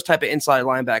always had those type of inside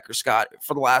linebackers, Scott,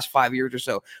 for the last 5 years or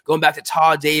so. Going back to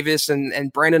Todd Davis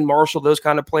and Brandon Marshall, those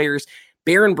kind of players.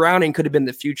 Baron Browning could have been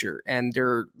the future, and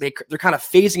they're kind of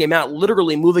phasing him out,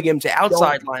 literally moving him to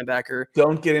outside linebacker.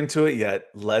 Don't get into it yet.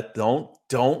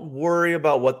 Don't worry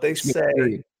about what they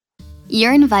say.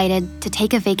 You're invited to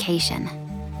take a vacation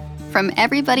from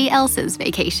everybody else's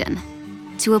vacation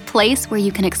to a place where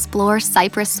you can explore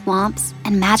cypress swamps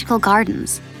and magical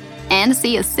gardens and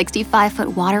see a 65-foot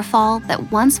waterfall that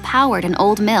once powered an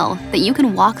old mill that you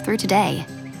can walk through today.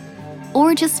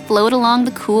 Or just float along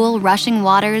the cool, rushing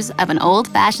waters of an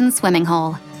old-fashioned swimming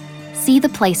hole. See the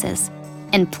places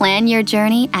and plan your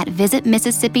journey at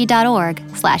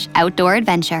visitmississippi.org/outdoor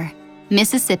adventure.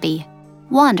 Mississippi.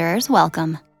 Wanderers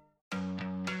welcome.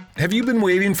 Have you been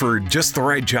waiting for just the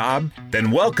right job? Then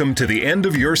welcome to the end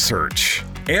of your search.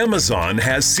 Amazon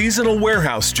has seasonal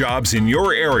warehouse jobs in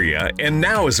your area, and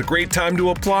now is a great time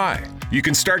to apply. You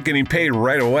can start getting paid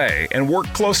right away and work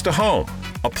close to home.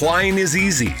 Applying is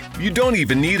easy. You don't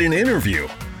even need an interview.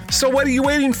 So what are you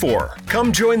waiting for?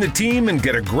 Come join the team and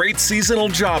get a great seasonal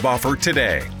job offer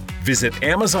today. Visit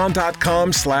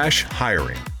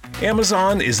Amazon.com/hiring.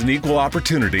 Amazon is an equal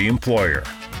opportunity employer.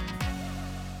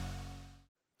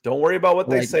 Don't worry about what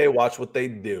they say. Watch what they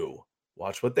do.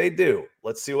 Watch what they do.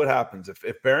 Let's see what happens.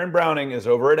 If Baron Browning is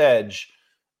over at edge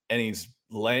and he's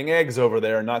laying eggs over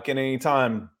there and not getting any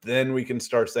time, then we can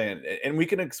start saying, and we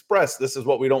can express this is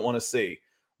what we don't want to see.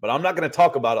 But I'm not going to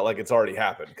talk about it like it's already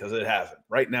happened, because it hasn't.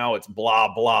 Right now it's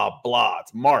blah, blah, blah.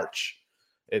 It's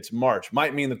March.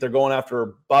 Might mean that they're going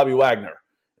after Bobby Wagner.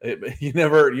 You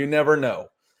never know.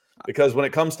 Because when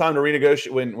it comes time to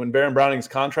renegotiate, when Baron Browning's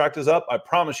contract is up, I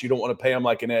promise you don't want to pay him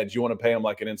like an edge. You want to pay him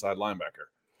like an inside linebacker.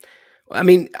 I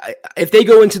mean, if they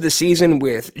go into the season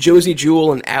with Josie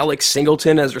Jewell and Alex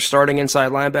Singleton as their starting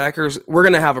inside linebackers, we're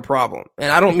going to have a problem.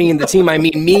 And I don't mean the team. I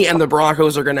mean me and the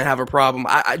Broncos are going to have a problem.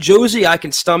 Josie, I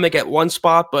can stomach at one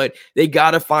spot, but they got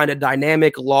to find a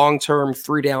dynamic, long-term,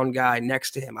 3-down guy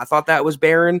next to him. I thought that was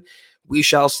Baron. We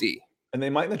shall see. And they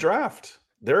might in the draft.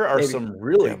 There are some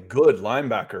really good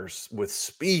linebackers with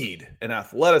speed and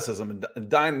athleticism and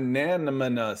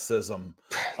dynamicism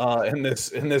in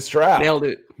this draft. Nailed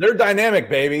it. They're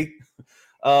dynamic, baby.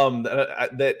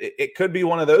 That it could be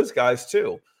one of those guys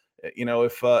too. You know,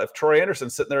 if Troy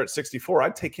Anderson's sitting there at 64,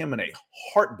 I'd take him in a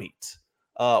heartbeat.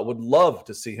 Would love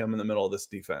to see him in the middle of this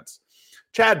defense.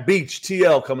 Chad Beach,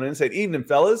 TL, coming in, said, "Evening,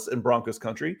 fellas in Broncos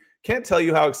country. Can't tell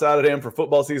you how excited I am for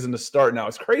football season to start now.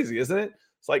 It's crazy, isn't it?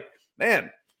 It's like,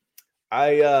 man,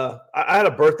 I had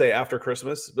a birthday after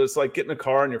Christmas, but it's like getting a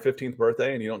car on your 15th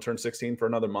birthday and you don't turn 16 for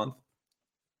another month.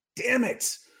 Damn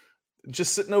it.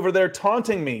 Just sitting over there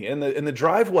taunting me in the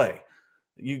driveway.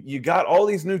 You got all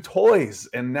these new toys,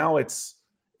 and now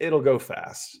it'll go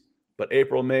fast. But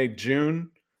April, May,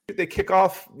 June, they kick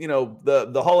off, you know,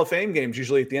 the Hall of Fame games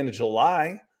usually at the end of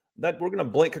July. That we're going to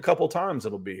blink a couple times,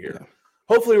 it'll be here. Yeah.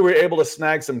 Hopefully we're able to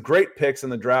snag some great picks in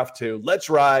the draft too. Let's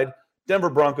ride. Denver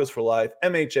Broncos for life.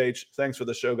 MHH, thanks for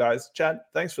the show, guys. Chad,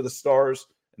 thanks for the stars,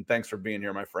 and thanks for being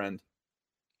here, my friend.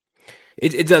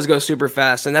 It does go super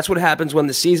fast, and that's what happens when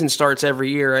the season starts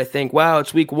every year. I think, wow,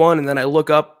 it's week 1, and then I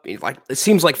look up, like it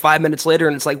seems like 5 minutes later,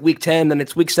 and it's like week 10, then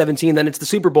it's week 17, then it's the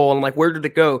Super Bowl, and I'm like, where did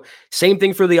it go? Same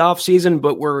thing for the offseason,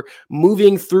 but we're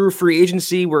moving through free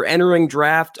agency. We're entering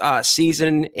draft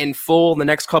season in full in the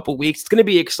next couple weeks. It's going to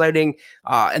be exciting,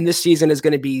 and this season is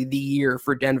going to be the year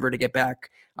for Denver to get back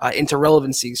into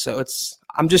relevancy. So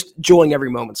I'm just enjoying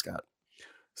every moment, Scott.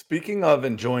 Speaking of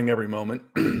enjoying every moment,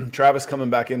 Travis coming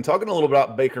back in, talking a little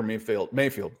about Baker Mayfield.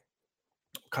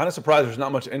 Kind of surprised there's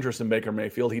not much interest in Baker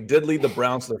Mayfield. He did lead the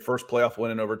Browns to their first playoff win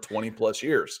in over 20 plus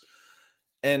years.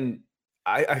 And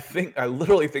I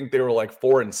literally think they were like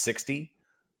 4-60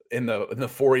 in the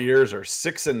 4 years, or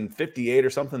 6-58 or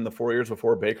something the 4 years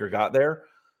before Baker got there.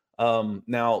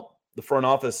 Now the front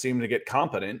office seemed to get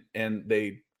competent, and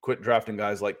they quit drafting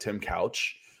guys like Tim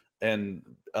Couch. And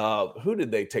who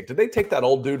did they take? Did they take that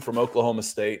old dude from Oklahoma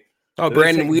State? Oh,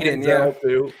 Brandon Weeden, yeah.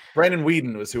 Brandon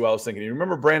Weeden was who I was thinking. You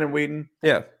remember Brandon Weeden?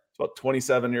 Yeah. He's about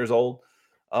 27 years old.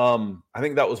 I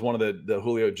think that was one of the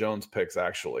Julio Jones picks,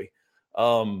 actually.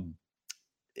 Not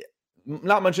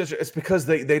much interest. It's because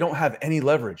they don't have any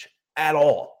leverage at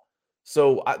all.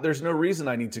 So there's no reason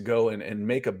I need to go and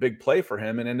make a big play for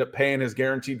him and end up paying his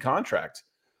guaranteed contract.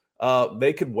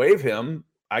 They could waive him.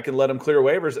 I can let him clear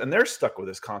waivers, and they're stuck with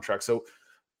his contract. So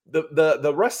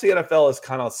the rest of the NFL is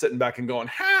kind of sitting back and going,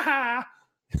 ha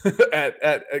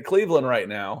at Cleveland right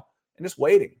now, and just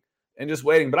waiting.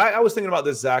 But I was thinking about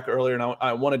this, Zach, earlier, and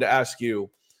I wanted to ask you,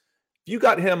 if you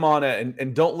got him on it,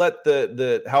 and don't let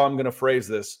the how I'm going to phrase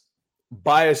this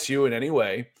bias you in any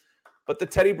way, but the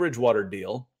Teddy Bridgewater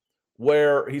deal,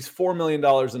 where he's $4 million in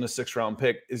a 6th-round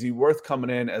pick, is he worth coming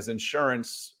in as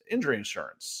injury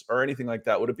insurance, or anything like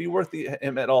that? Would it be worth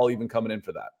him at all even coming in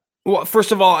for that? Well,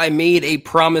 first of all, I made a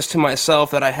promise to myself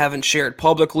that I haven't shared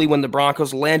publicly. When the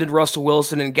Broncos landed Russell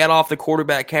Wilson and get off the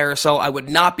quarterback carousel, I would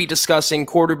not be discussing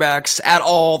quarterbacks at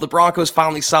all. The Broncos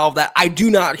finally solved that. I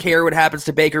do not care what happens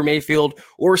to Baker Mayfield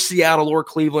or Seattle or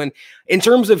Cleveland. In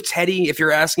terms of Teddy, if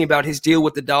you're asking about his deal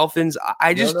with the Dolphins,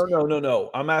 I just...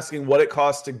 No. I'm asking what it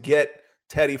costs to get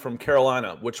Teddy from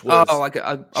Carolina, which was like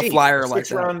a flyer like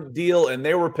that. 6-round deal, and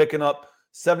they were picking up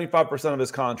 75% of his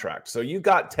contract. So you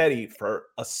got Teddy for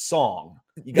a song.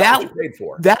 You got what you paid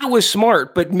for. That was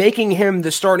smart, but making him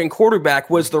the starting quarterback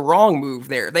was the wrong move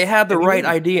there. They had the right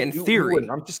idea in theory.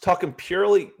 I'm just talking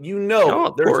purely, there's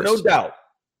no doubt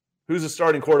who's the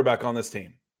starting quarterback on this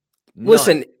team.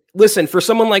 None. Listen, for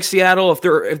someone like Seattle,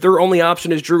 if their only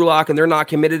option is Drew Lock and they're not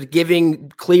committed to giving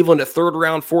Cleveland a 3rd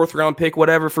round, 4th round pick,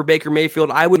 whatever, for Baker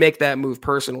Mayfield, I would make that move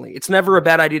personally. It's never a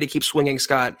bad idea to keep swinging,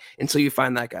 Scott, until you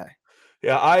find that guy.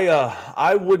 Yeah,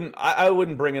 I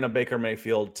wouldn't bring in a Baker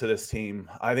Mayfield to this team.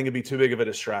 I think it'd be too big of a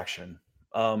distraction.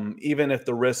 Even if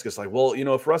the risk is like, well,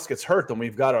 if Russ gets hurt, then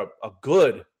we've got a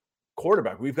good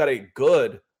quarterback. We've got a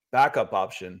good backup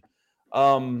option.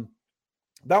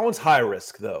 That one's high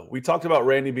risk, though. We talked about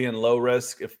Randy being low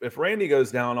risk. If Randy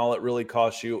goes down, all it really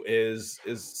costs you is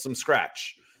some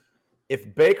scratch.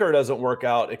 If Baker doesn't work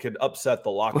out, it could upset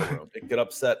the locker room. It could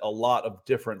upset a lot of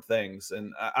different things,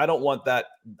 and I don't want that.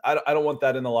 I don't want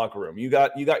that in the locker room. You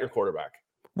got your quarterback.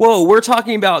 Whoa, we're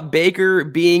talking about Baker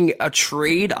being a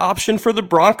trade option for the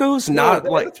Broncos,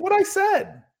 that's what I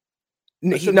said.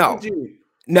 No.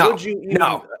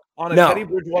 On a Teddy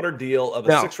Bridgewater deal of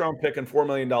a 6th-round pick and $4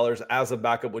 million as a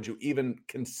backup, would you even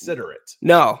consider it?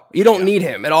 No, you don't need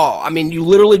him at all. I mean, you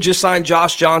literally just signed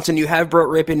Josh Johnson, you have Brett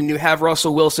Rippon, and you have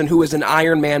Russell Wilson, who was an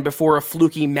Iron Man before a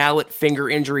fluky mallet finger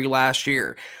injury last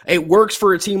year. It works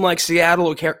for a team like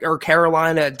Seattle or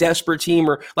Carolina, a desperate team,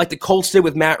 or like the Colts did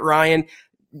with Matt Ryan.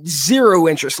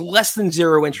 Less than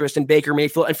zero interest in Baker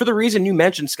Mayfield. And for the reason you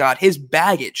mentioned, Scott, his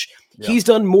baggage. He's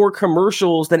done more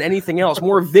commercials than anything else,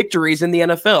 more victories in the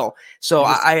NFL. So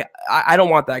I don't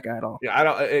want that guy at all. Yeah,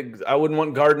 I wouldn't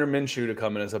want Gardner Minshew to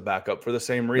come in as a backup for the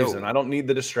same reason. No. I don't need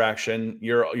the distraction.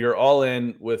 You're all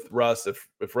in with Russ.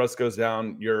 If Russ goes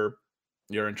down, you're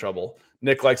in trouble.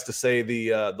 Nick likes to say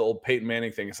the old Peyton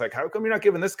Manning thing. It's like, how come you're not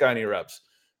giving this guy any reps?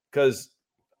 Because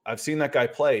I've seen that guy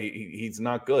play. He's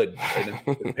not good. And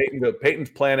Peyton's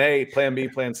plan A, plan B,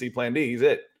 plan C, plan D. He's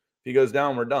it. If he goes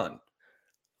down, we're done.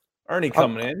 Ernie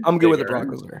coming in. I'm good with the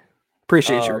Broncos there.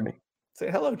 Appreciate you, Ernie. Say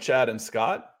hello, Chad and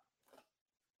Scott.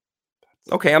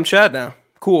 Okay, I'm Chad now.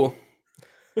 Cool.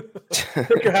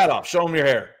 Take your hat off. Show him your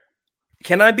hair.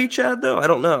 Can I be Chad, though? I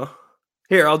don't know.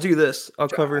 Here, I'll do this. I'll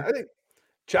cover. I think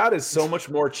Chad is so much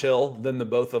more chill than the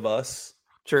both of us.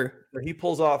 Sure. He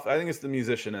pulls off, I think it's the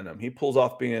musician in him. He pulls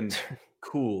off being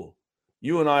cool.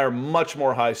 You and I are much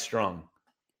more high strung.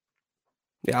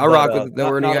 Yeah, I'll rock with the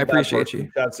Ernie. I appreciate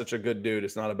you. Chad's such a good dude.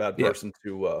 It's not a bad person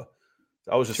to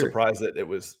I was just surprised that it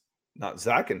was not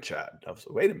Zach and Chad. I was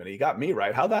like, wait a minute, you got me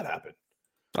right. How'd that happen?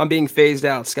 I'm being phased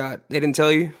out, Scott. They didn't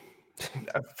tell you?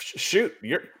 Shoot,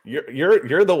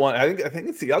 you're the one. I think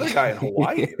it's the other guy in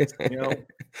Hawaii.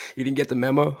 You didn't get the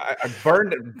memo. I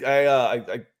burned it.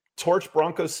 I torched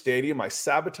Broncos Stadium. I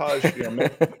sabotaged.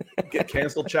 Get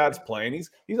canceled. Chad's playing.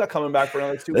 He's not coming back for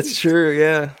another 2 weeks. That's true.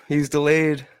 Yeah, he's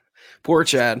delayed. Poor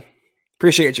Chad.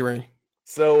 Appreciate you, Ernie.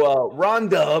 So Ron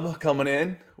Dub coming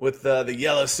in with the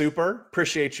yellow super.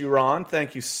 Appreciate you, Ron.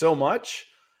 Thank you so much.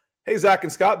 Hey, Zach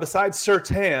and Scott. Besides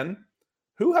Surtain,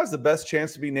 who has the best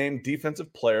chance to be named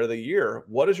Defensive Player of the Year?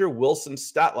 What is your Wilson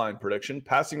stat line prediction?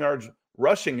 Passing yards,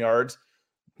 rushing yards,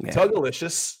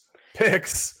 Tugalicious,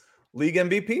 picks, league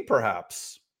MVP,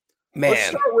 perhaps. Man. Let's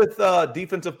start with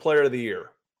Defensive Player of the Year.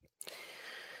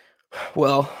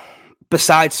 Well,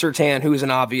 besides Surtain, who is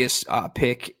an obvious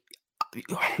pick,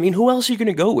 I mean, who else are you going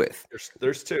to go with?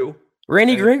 There's two.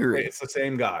 Randy Gregory. It's the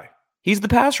same guy. He's the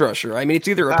pass rusher. I mean, it's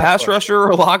either a pass rusher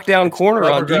or a lockdown corner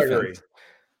on defense. Gregory.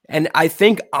 And I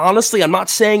think, honestly, I'm not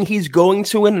saying he's going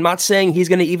to win. I'm not saying he's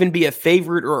going to even be a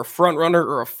favorite or a front runner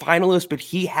or a finalist, but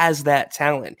he has that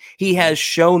talent. He has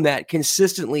shown that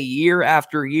consistently year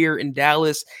after year in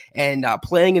Dallas and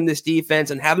playing in this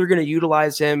defense and how they're going to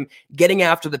utilize him, getting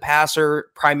after the passer,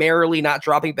 primarily not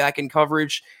dropping back in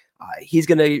coverage. He's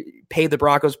going to pay the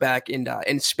Broncos back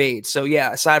in spades. So,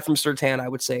 yeah, aside from Surtain, I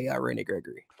would say Randy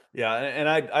Gregory. Yeah, and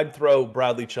I'd throw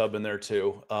Bradley Chubb in there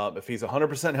too. If he's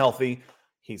 100% healthy,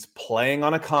 he's playing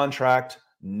on a contract.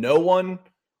 No one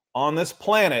on this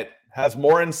planet has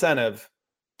more incentive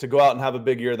to go out and have a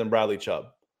big year than Bradley Chubb.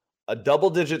 A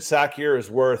double-digit sack year is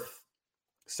worth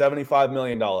 $75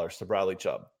 million to Bradley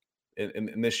Chubb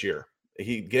in this year.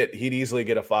 He'd easily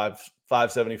get a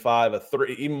 575, a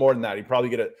 3, even more than that. He'd probably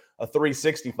get a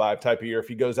 365 type of year if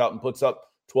he goes out and puts up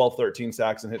 12, 13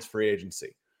 sacks and hits free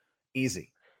agency.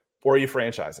 Easy. Or you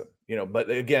franchise him,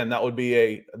 but again, that would be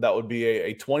a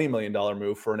 $20 million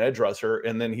move for an edge rusher,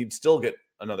 and then he'd still get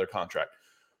another contract.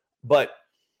 But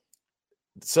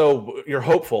so you're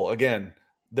hopeful. Again,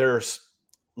 there's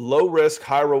low risk,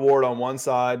 high reward on one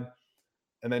side,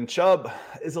 and then Chubb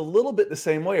is a little bit the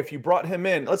same way. If you brought him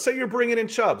in, let's say you're bringing in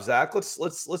Chubb, Zach.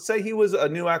 Let's say he was a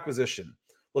new acquisition.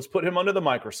 Let's put him under the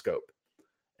microscope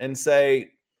and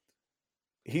say,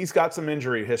 he's got some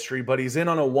injury history, but he's in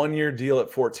on a 1-year deal at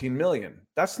 $14 million.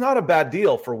 That's not a bad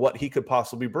deal for what he could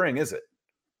possibly bring, is it?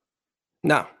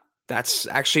 No, that's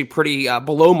actually pretty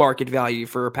below market value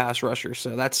for a pass rusher.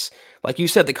 So that's, like you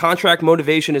said, the contract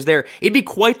motivation is there. It'd be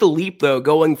quite the leap, though,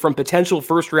 going from potential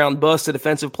first-round bust to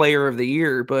Defensive Player of the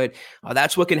Year. But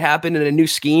that's what can happen in a new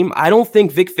scheme. I don't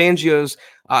think Vic Fangio's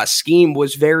scheme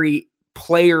was very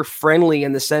player friendly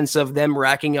in the sense of them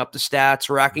racking up the stats,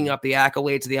 racking up the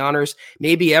accolades, the honors.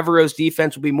 Maybe Evero's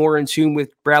defense will be more in tune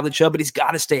with Bradley Chubb, but he's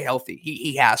got to stay healthy.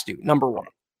 He has to, number one.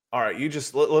 All right, you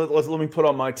just let me put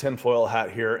on my tinfoil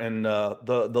hat here, and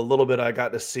the little bit I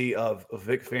got to see of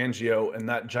Vic Fangio and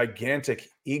that gigantic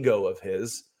ego of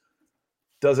his.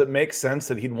 Does it make sense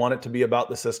that he'd want it to be about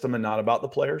the system and not about the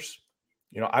players?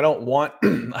 I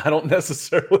don't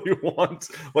necessarily want,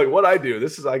 like, what I do.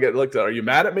 I get looked at. Are you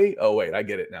mad at me? Oh, wait, I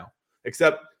get it now.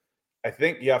 Except I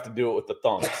think you have to do it with the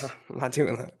thumbs. I'm not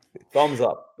doing that. Thumbs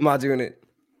up. I'm not doing it.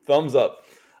 Thumbs up.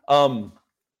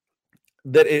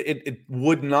 That it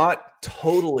would not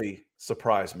totally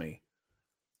surprise me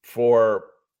for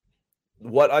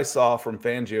what I saw from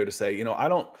Fangio to say,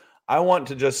 I want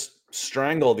to just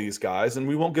strangle these guys, and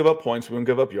we won't give up points. We won't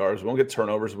give up yards. We won't get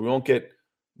turnovers. We won't get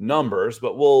numbers,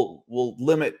 but we'll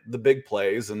limit the big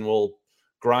plays, and we'll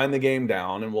grind the game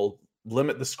down, and we'll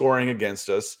limit the scoring against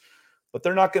us. But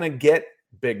they're not going to get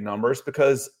big numbers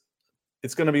because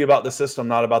it's going to be about the system,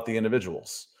 not about the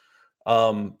individuals.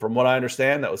 From what I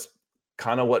understand, that was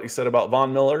kind of what he said about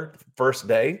Von Miller first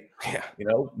day. Yeah.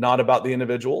 Not about the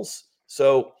individuals.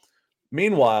 So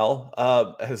meanwhile,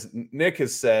 as Nick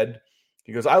has said,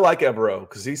 he goes, I like Evero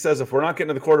because he says if we're not getting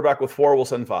to the quarterback with 4, we'll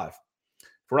send 5.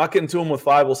 If we're not getting to him with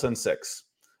 5, we'll send 6,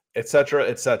 et cetera,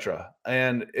 et cetera.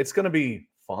 And it's going to be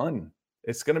fun.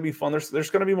 It's going to be fun. There's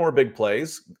going to be more big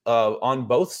plays on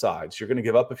both sides. You're going to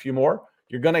give up a few more.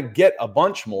 You're going to get a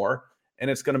bunch more, and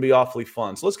it's going to be awfully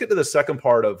fun. So let's get to the second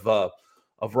part of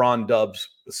Ron Dub's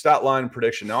stat line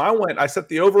prediction. Now I set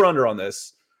the over-under on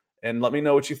this, and let me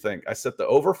know what you think. I set the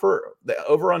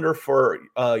over-under for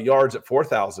yards at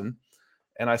 4,000,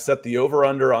 and I set the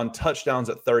over-under on touchdowns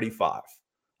at 35.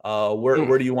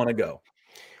 Where do you want to go?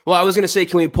 Well, I was going to say,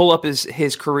 can we pull up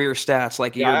his career stats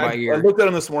like year by year? I looked at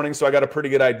him this morning, so I got a pretty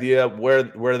good idea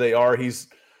where they are. He's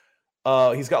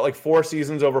got like 4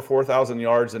 seasons over 4,000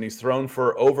 yards, and he's thrown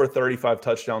for over 35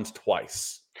 touchdowns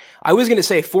twice. I was going to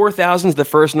say 4,000 is the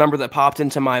first number that popped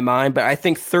into my mind, but I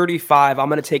think 35, I'm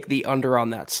going to take the under on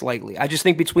that slightly. I just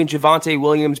think between Javonte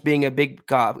Williams being a big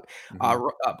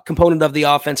component of the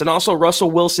offense and also Russell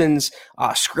Wilson's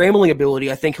scrambling ability,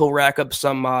 I think he'll rack up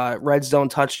some red zone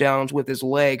touchdowns with his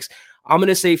legs. I'm going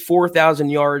to say 4,000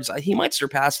 yards. He might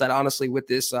surpass that, honestly, with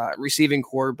this receiving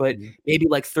core, but maybe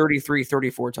like 33,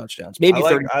 34 touchdowns. Maybe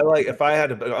 30. If I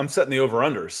had to, I'm setting the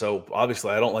over-under, so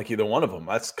obviously I don't like either one of them.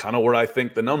 That's kind of where I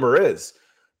think the number is.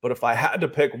 But if I had to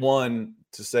pick one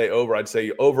to say over, I'd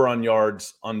say over on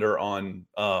yards, under on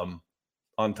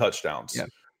touchdowns. Yeah.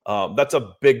 That's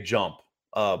a big jump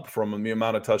from the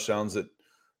amount of touchdowns that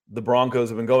the Broncos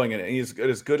have been going in. And he's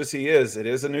as good as he is. It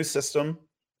is a new system.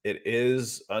 It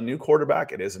is a new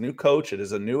quarterback. It is a new coach. It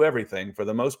is a new everything for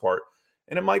the most part.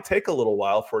 And it might take a little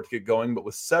while for it to get going. But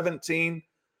with 17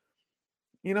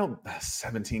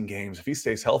 games, if he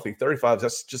stays healthy, 35,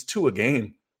 that's just 2 a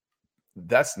game.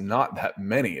 That's not that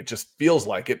many. It just feels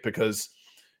like it because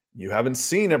you haven't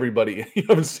seen everybody. You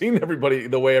haven't seen everybody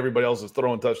the way everybody else is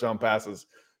throwing touchdown passes.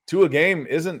 2 a game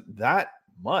isn't that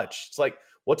much. It's like,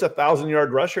 what's a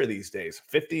 1,000-yard rusher these days?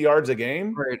 50 yards a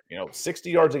game, right?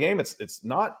 60 yards a game. It's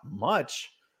not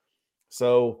much.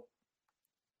 So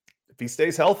if he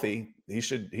stays healthy, he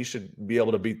should be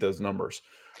able to beat those numbers.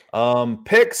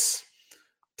 Picks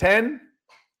 10,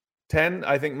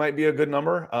 I think might be a good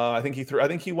number. I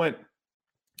think he went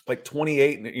like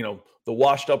 28. The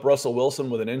washed up Russell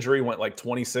Wilson with an injury went like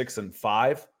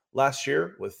 26-5 last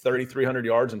year with 3,300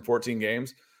 yards in 14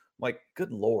 games. Like,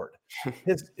 good Lord,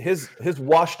 his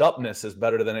washed upness is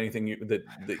better than anything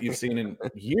that you've seen in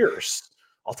years.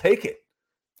 I'll take it.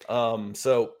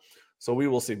 So we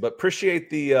will see. But appreciate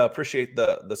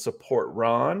the support,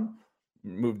 Ron.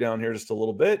 Move down here just a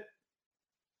little bit.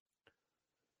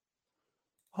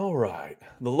 All right,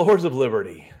 the Lords of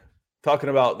Liberty, talking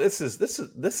about this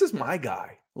is my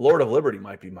guy. Lord of Liberty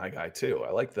might be my guy too. I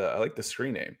like the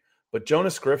screen name. But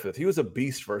Jonas Griffith, he was a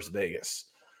beast versus Vegas.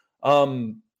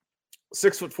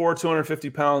 6'4", 250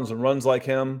 pounds, and runs like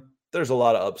him. There's a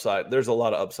lot of upside. There's a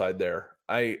lot of upside there.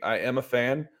 I am a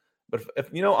fan, but if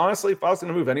honestly, if I was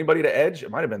going to move anybody to edge,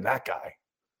 it might have been that guy.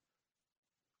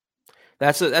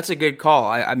 That's a good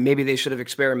call. Maybe they should have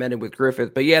experimented with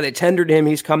Griffith, but yeah, they tendered him.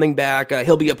 He's coming back.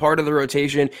 He'll be a part of the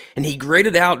rotation, and he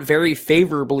graded out very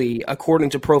favorably according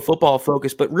to Pro Football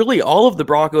Focus. But really, all of the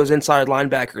Broncos' inside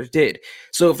linebackers did.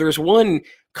 So if there's one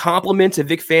compliment to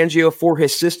Vic Fangio for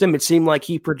his system, it seemed like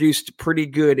he produced pretty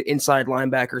good inside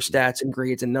linebacker stats and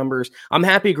grades and numbers. I'm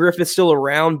happy Griffith's still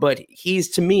around, but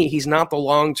he's not the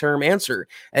long-term answer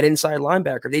at inside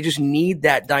linebacker. They just need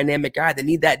that dynamic guy. They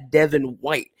need that Devin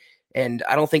White. And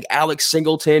I don't think Alex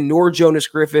Singleton, nor Jonas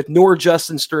Griffith, nor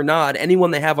Justin Sternad,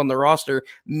 anyone they have on the roster,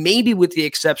 maybe with the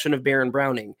exception of Baron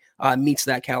Browning, meets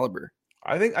that caliber.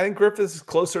 I think Griffith is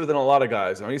closer than a lot of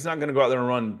guys. I mean, he's not going to go out there and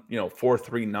run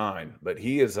 4.39, but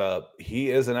he is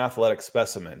an athletic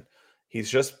specimen. He's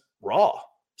just raw.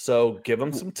 So give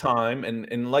him some time.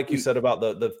 And like you said about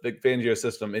the Vic Fangio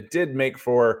system, it did make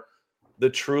for the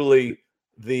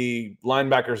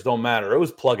linebackers don't matter. It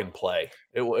was plug and play.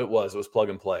 It was plug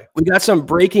and play. We got some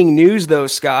breaking news though,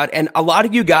 Scott, and a lot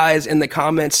of you guys in the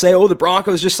comments say, "Oh, the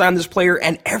Broncos just signed this player,"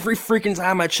 and every freaking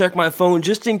time I check my phone,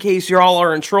 just in case you all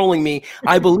aren't trolling me,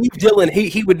 I believe Dylan,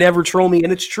 he would never troll me,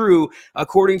 and it's true.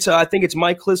 According to, I think it's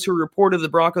Mike Kliss who reported the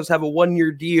Broncos have a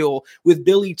 1-year deal with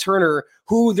Billy Turner,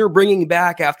 who they're bringing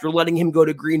back after letting him go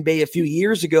to Green Bay a few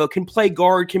years ago. Can play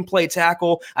guard, can play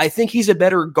tackle. I think he's a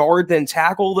better guard than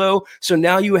tackle, though. So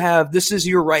now you have, this is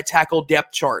your right tackle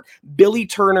depth chart. Billy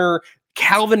Turner,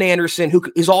 Calvin Anderson, who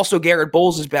is also Garrett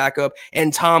Bowles' backup,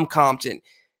 and Tom Compton.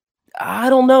 I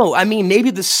don't know. I mean,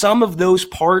 maybe the sum of those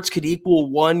parts could equal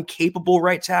one capable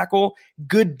right tackle.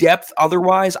 Good depth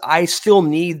otherwise. I still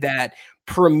need that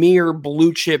premier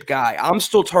blue chip guy. I'm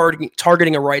still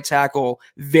targeting a right tackle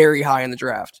very high in the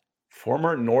draft.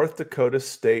 Former North Dakota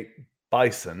State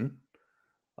Bison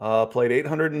played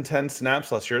 810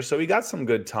 snaps last year, so he got some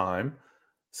good time.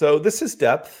 So this is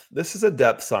depth. This is a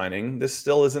depth signing. This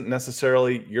still isn't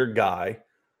necessarily your guy.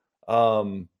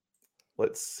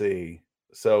 Let's see.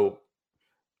 So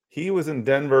he was in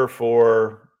Denver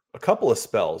for a couple of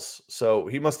spells. So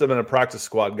he must have been a practice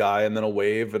squad guy and then a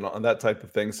wave and that type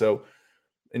of thing. So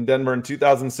in Denver in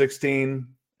 2016,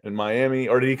 in Miami,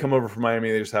 or did he come over from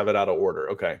Miami? They just have it out of order.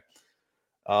 Okay.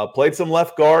 Played some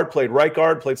left guard, played right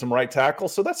guard, played some right tackle.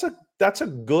 So that's a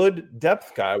good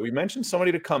depth guy. We mentioned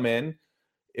somebody to come in.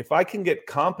 If I can get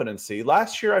competency,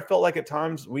 last year I felt like at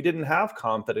times we didn't have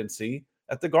competency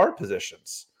at the guard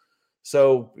positions.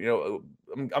 So,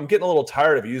 I'm getting a little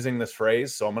tired of using this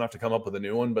phrase, so I'm gonna have to come up with a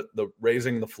new one. But the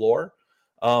raising the floor,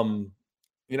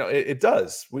 it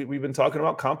does. We've been talking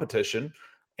about competition,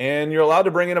 and you're allowed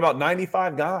to bring in about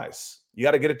 95 guys. You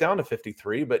got to get it down to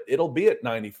 53, but it'll be at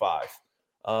 95,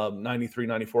 93,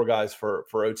 94 guys for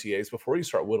OTAs before you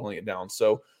start whittling it down.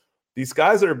 So these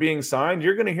guys that are being signed,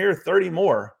 you're going to hear 30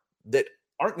 more that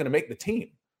aren't going to make the team.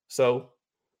 So,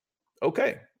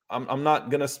 okay, I'm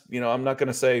not going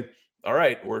to say, all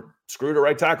right, we're screwed at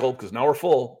right tackle because now we're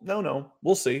full. No,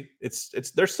 we'll see.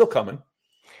 They're still coming.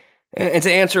 And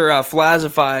to answer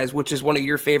Flazifies, which is one of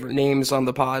your favorite names on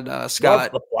the pod,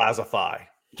 Scott. Love the Flazify.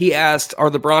 He asked, are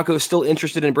the Broncos still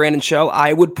interested in Brandon Shell?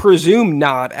 I would presume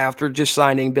not after just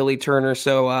signing Billy Turner.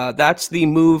 So that's the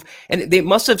move. And they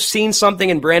must have seen something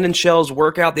in Brandon Shell's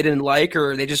workout they didn't like,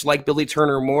 or they just like Billy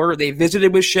Turner more. They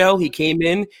visited with Shell. He came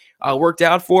in, worked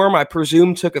out for him. I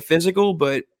presume took a physical,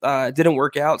 but didn't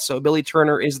work out. So Billy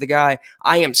Turner is the guy.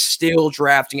 I am still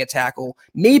drafting a tackle.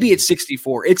 Maybe it's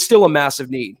 64. It's still a massive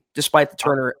need, despite the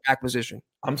Turner acquisition.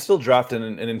 I'm still drafting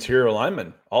an interior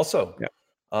lineman also. Yeah.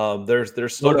 There's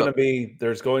going to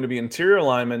be interior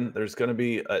linemen. There's going to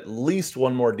be at least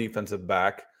one more defensive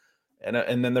back, and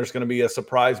then there's going to be a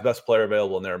surprise best player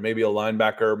available in there. Maybe a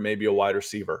linebacker, maybe a wide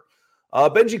receiver.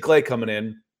 Benji Clay coming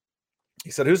in.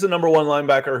 He said, "Who's the number one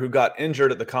linebacker who got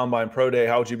injured at the Combine Pro Day?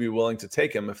 How would you be willing to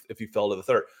take him if he fell to the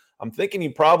third?" I'm thinking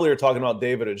you probably are talking about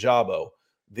David Ojabo,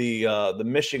 the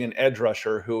Michigan edge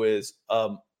rusher who is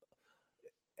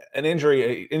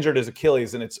injured his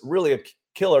Achilles, and it's really a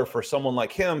killer for someone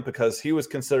like him because he was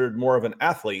considered more of an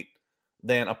athlete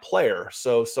than a player.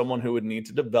 So someone who would need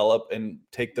to develop and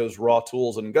take those raw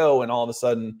tools and go, and all of a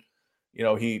sudden,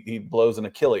 he blows an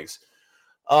Achilles.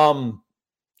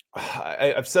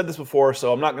 I've said this before,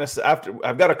 so I'm not going to. After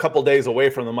I've got a couple days away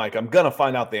from the mic, I'm going to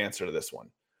find out the answer to this one.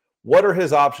 What are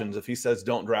his options if he says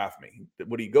don't draft me?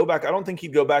 Would he go back? I don't think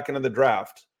he'd go back into the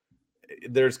draft.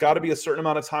 There's got to be a certain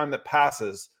amount of time that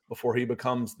passes before he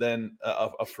becomes then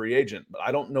a free agent. But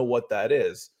I don't know what that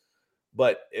is.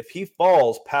 But if he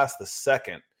falls past the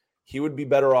second, he would be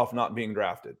better off not being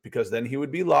drafted, because then he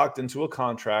would be locked into a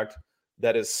contract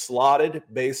that is slotted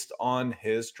based on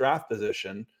his draft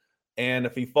position. And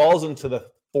if he falls into the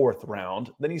fourth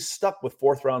round, then he's stuck with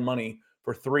fourth round money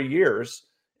for 3 years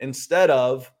instead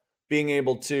of being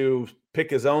able to pick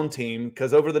his own team,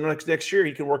 because over the next year,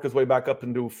 he can work his way back up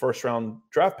into first round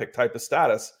draft pick type of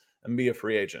status and be a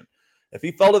free agent. If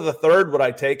he fell to the third, would I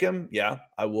take him? Yeah,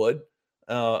 I would.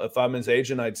 If I'm his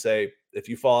agent, I'd say, if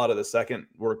you fall out of the second,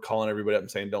 we're calling everybody up and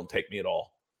saying, don't take me at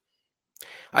all.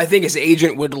 I think his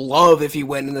agent would love if he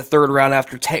went in the third round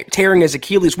after tearing his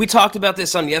Achilles. We talked about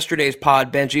this on yesterday's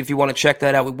pod, Benji. If you want to check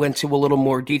that out, we went to a little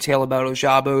more detail about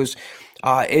Ojabo's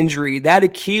injury. That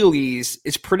Achilles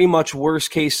is pretty much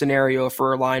worst case scenario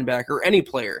for a linebacker or any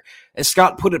player. As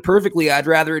Scott put it perfectly, I'd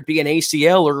rather it be an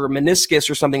ACL or a meniscus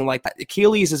or something like that.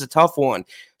 Achilles is a tough one.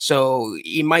 So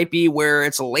he might be where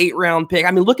it's a late round pick.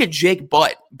 I mean, look at Jake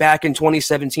Butt back in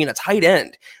 2017, a tight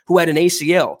end who had an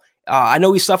ACL. I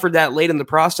know he suffered that late in the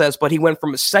process, but he went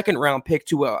from a second round pick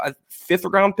to a fifth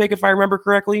round pick, if I remember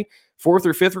correctly, fourth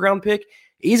or fifth round pick.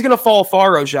 He's going to fall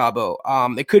far, Ojabo.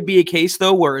 It could be a case,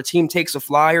 though, where a team takes a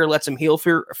flyer, lets him heal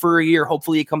for a year.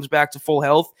 Hopefully he comes back to full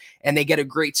health, and they get a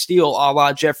great steal a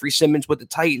la Jeffrey Simmons with the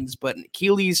Titans. But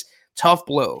Achilles, tough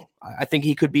blow. I think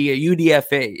he could be a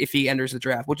UDFA if he enters the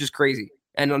draft, which is crazy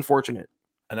and unfortunate.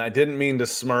 And I didn't mean to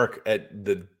smirk at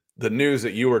the news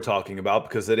that you were talking about,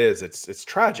 because it's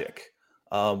tragic.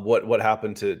 What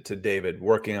happened to David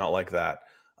working out like that.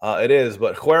 It is,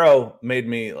 but Juero made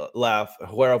me laugh.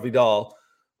 Juero Vidal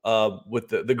with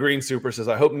the green super says,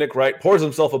 I hope Nick Wright pours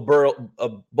himself a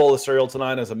bowl of cereal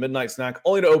tonight as a midnight snack,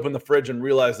 only to open the fridge and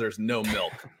realize there's no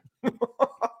milk.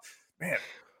 man,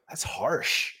 that's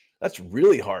harsh. That's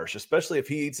really harsh, especially if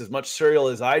he eats as much cereal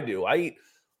as I do.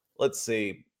 Let's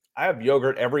see, I have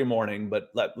yogurt every morning, but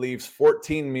that leaves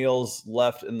 14 meals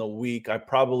left in the week. I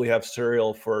probably have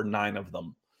cereal for 9 of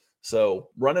them. So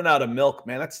running out of milk,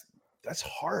 man, that's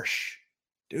harsh,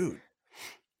 dude.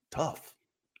 Tough.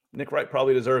 Nick Wright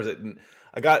probably deserves it. And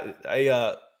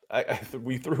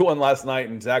we threw one last night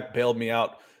and Zach bailed me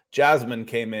out. Jasmine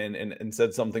came in and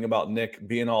said something about Nick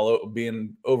being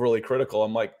overly critical.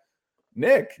 I'm like,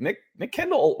 Nick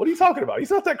Kendall, what are you talking about?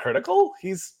 He's not that critical.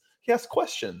 He asks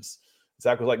questions.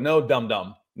 Zach was like, no,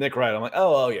 dumb. Nick Wright. I'm like,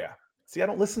 oh yeah. See, I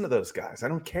don't listen to those guys. I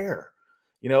don't care.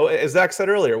 As Zach said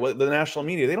earlier, the national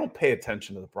media, they don't pay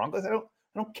attention to the Broncos. I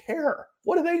don't care.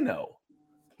 What do they know?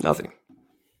 Nothing.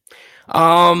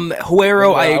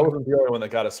 Huero, I wasn't the only one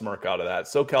that got a smirk out of that.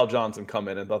 SoCal Johnson come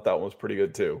in and thought that one was pretty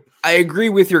good too. I agree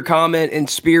with your comment. In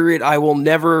spirit, I will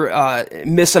never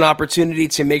miss an opportunity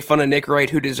to make fun of Nick Wright,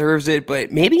 who deserves it.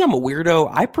 But maybe I'm a weirdo.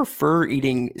 I prefer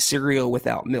eating cereal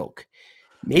without milk.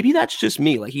 Maybe that's just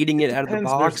me, like eating it out of the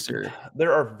box.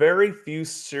 There are very few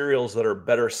cereals that are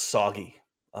better soggy.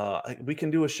 We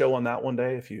can do a show on that one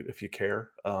day if you care.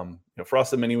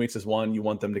 Frosted Mini Wheats is one. You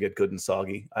want them to get good and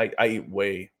soggy. I eat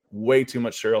way too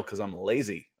much cereal because I'm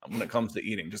lazy when it comes to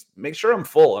eating. Just make sure I'm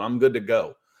full and I'm good to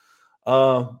go.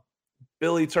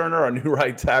 Billy Turner, our new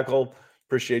right tackle.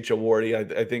 Appreciate you,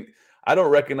 Wardy. I think I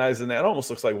don't recognize the name. It almost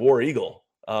looks like War Eagle,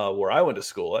 where I went to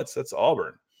school. That's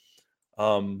Auburn.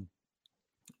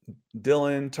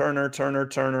 Dylan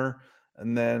Turner.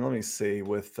 And then let me see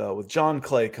with John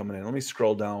Clay coming in. Let me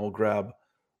scroll down. We'll grab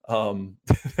coming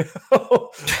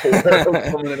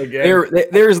in again.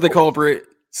 There's the culprit.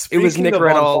 Speaking, it was Nick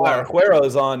Wright all fire.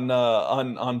 Cuero's on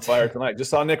fire tonight.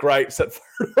 Just saw Nick Wright set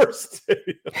fire to our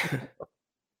stadium.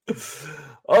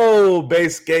 Oh,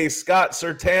 base gay Scott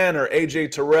Surtain or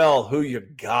AJ Terrell, who you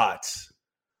got?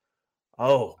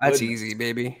 Oh, that's goodness. Easy,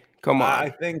 baby. Come on. I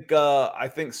think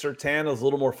Surtain is a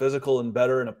little more physical and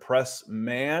better in a press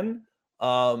man.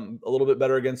 A little bit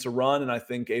better against a run, and I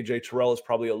think AJ Terrell is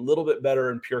probably a little bit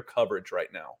better in pure coverage right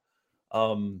now.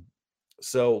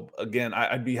 So again,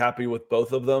 I'd be happy with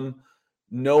both of them,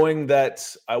 knowing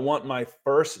that I want my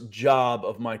first job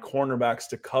of my cornerbacks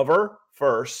to cover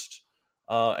first,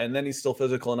 and then he's still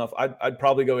physical enough. I'd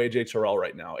probably go AJ Terrell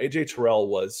right now. AJ Terrell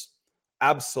was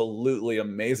absolutely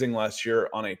amazing last year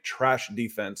on a trash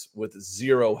defense with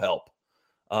zero help.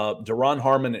 Daron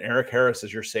Harmon and Eric Harris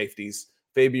as your safeties.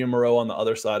 Fabian Moreau on the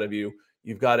other side of you.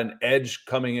 You've got an edge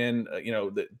coming in,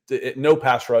 no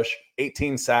pass rush,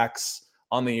 18 sacks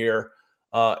on the year.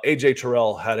 AJ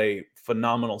Terrell had a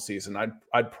phenomenal season.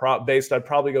 I'd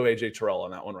probably go AJ Terrell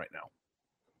on that one right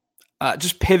now.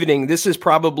 Just pivoting, this is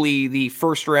probably the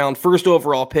first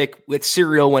overall pick with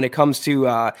cereal when it comes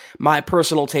to my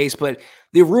personal taste, but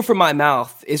the roof of my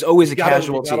mouth is always a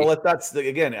casualty. You gotta let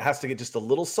again, it has to get just a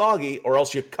little soggy, or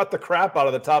else you cut the crap out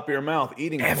of the top of your mouth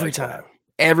eating every time.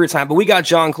 Every time. But we got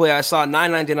John Clay. I saw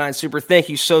 $9.99 super. Thank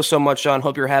you so much, John.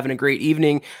 Hope you're having a great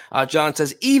evening. John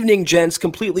says, evening, gents.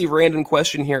 Completely random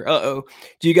question here.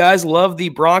 Do you guys love the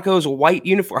Broncos white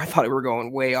uniform? I thought we were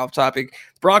going way off topic.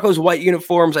 Broncos white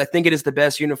uniforms. I think it is the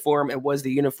best uniform. It was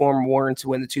the uniform worn to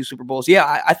win the 2 Super Bowls.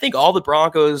 Yeah, I think all the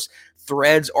Broncos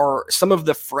threads are some of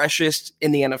the freshest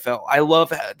in the NFL. I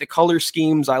love the color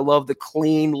schemes. I love the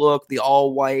clean look, the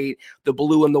all white, the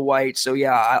blue and the white. So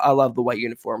yeah, I love the white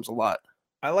uniforms a lot.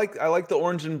 I like the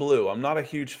orange and blue. I'm not a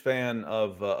huge fan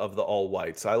of the all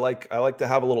whites. I like to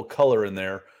have a little color in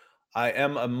there. I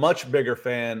am a much bigger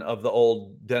fan of the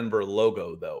old Denver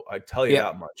logo, though. I tell you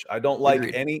that much. I don't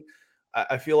like any.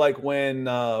 I feel like when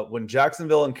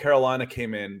Jacksonville and Carolina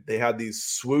came in, they had these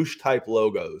swoosh type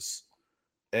logos,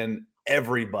 and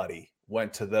everybody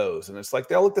went to those. And it's like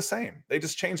they all look the same. They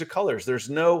just change the colors. There's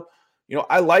no.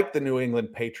 I like the New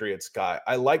England Patriots guy.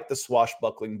 I like the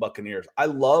swashbuckling Buccaneers. I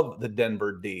love the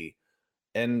Denver D.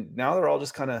 And now they're all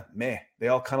just kind of meh. They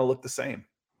all kind of look the same.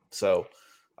 So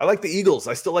I like the Eagles.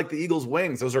 I still like the Eagles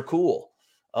wings. Those are cool.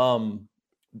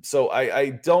 So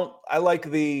I like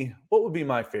what would be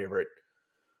my favorite?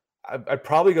 I'd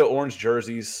probably go orange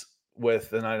jerseys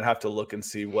and I'd have to look and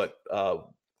see what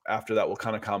after that, what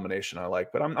kind of combination I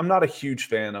like. But I'm not a huge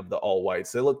fan of the all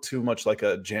whites. They look too much like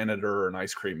a janitor or an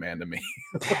ice cream man to me.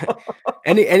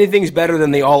 Anything's better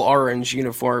than the all orange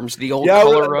uniforms. The old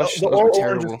color rush. The all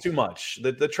orange is too much.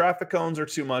 The traffic cones are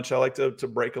too much. I like to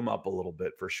break them up a little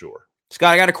bit for sure.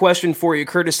 Scott, I got a question for you,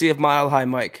 courtesy of Mile High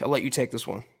Mike. I'll let you take this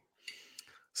one.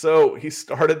 So he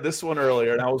started this one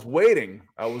earlier, and I was waiting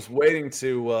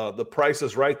to the Price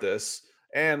is Right this.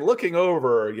 And looking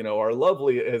over, our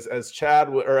lovely as Chad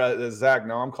or as Zach.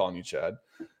 Now I'm calling you Chad.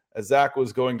 as Zach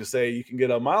was going to say, you can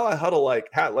get a Mile High Huddle like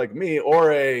hat like me,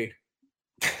 or a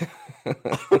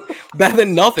better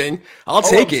than nothing. I'll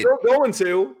take it. I'm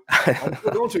still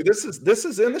going to. This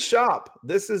is in the shop.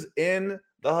 This is in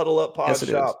the Huddle Up Pod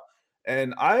shop.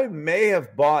 And I may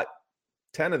have bought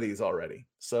 10 of these already.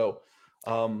 So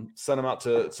send them out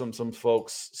to some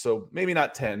folks. So maybe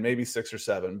not 10, maybe 6 or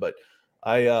 7, but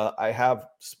I have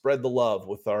spread the love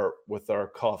with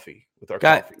our coffee.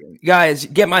 Guys,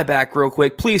 get my back real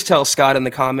quick. Please tell Scott in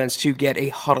the comments to get a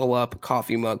Huddle Up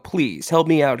coffee mug. Please help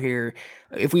me out here.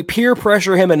 If we peer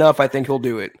pressure him enough, I think he'll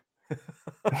do it.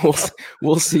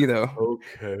 We'll see though.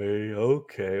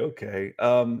 Okay.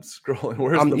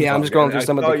 Scrolling. I'm just going through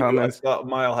some of the comments. I saw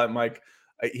Mile High Mike.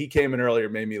 He came in earlier,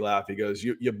 made me laugh. He goes,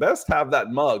 "You best have that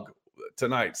mug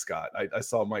tonight, Scott." I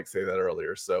saw Mike say that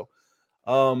earlier. So,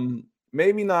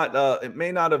 maybe not. It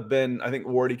may not have been. I think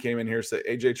Wardy came in here said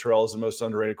AJ Terrell is the most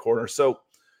underrated corner. So,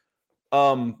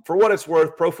 for what it's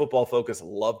worth, Pro Football Focus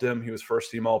loved him. He was first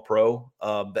team All Pro.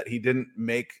 That he didn't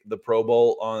make the Pro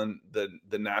Bowl on the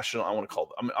national. I want to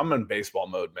call it. I'm in baseball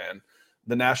mode, man.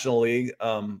 The National League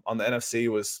on the NFC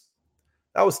was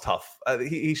tough.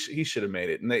 He should have made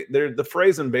it. And the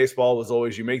phrase in baseball was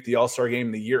always, you make the All-Star game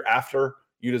the year after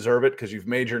you deserve it because you've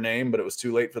made your name, but it was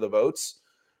too late for the votes.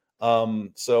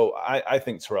 So I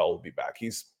think Terrell will be back.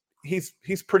 He's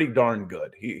pretty darn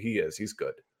good. He is. He's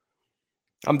good.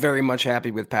 I'm very much happy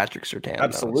with Patrick Surtain.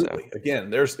 Absolutely. So.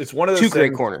 Again, it's one of those two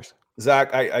great corners.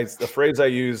 Zach, the phrase I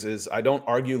use is I don't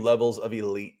argue levels of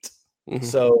elite. Mm-hmm.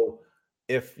 So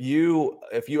if you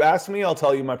ask me, I'll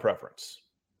tell you my preference.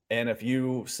 And if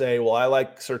you say, well, I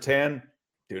like Surtain,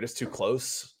 dude, it's too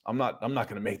close. I'm not going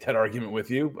to make that argument with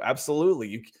you. Absolutely.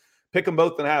 You pick them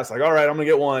both in half. It's like, all right, I'm going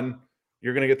to get one.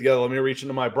 You're going to get the other. Let me reach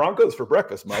into my Broncos for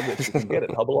breakfast mug that you can get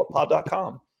at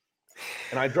huddleuppod.com.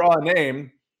 And I draw a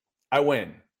name. I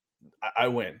win. I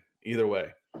win either way.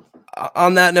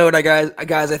 On that note,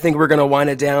 guys, I think we're going to wind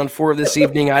it down for this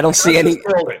evening. I don't see any. You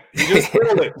just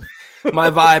killed it.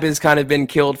 My vibe has kind of been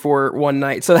killed for one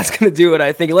night. So that's going to do it,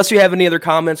 I think. Unless you have any other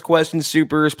comments, questions,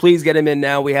 supers, please get them in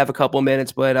now. We have a couple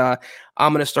minutes, but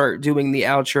I'm going to start doing the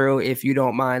outro if you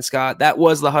don't mind, Scott. That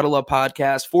was the Huddle Up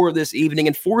podcast for this evening.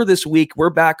 And for this week,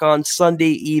 we're back on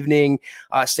Sunday evening,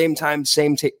 same time,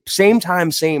 same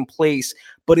place.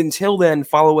 But until then,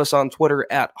 follow us on Twitter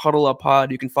at HuddleUpPod.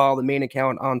 You can follow the main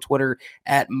account on Twitter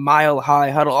at Mile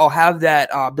High Huddle. I'll have that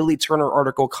Billy Turner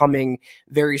article coming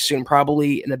very soon,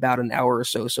 probably in about an hour or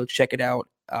so. So check it out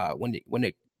when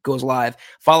it goes live.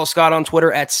 Follow Scott on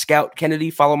Twitter at Scout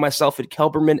Kennedy. Follow myself at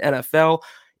Kelberman NFL.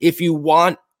 If you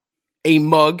want a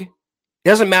mug,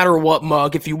 doesn't matter what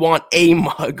mug. If you want a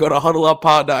mug, go to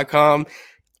HuddleUpPod.com.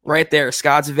 Right there,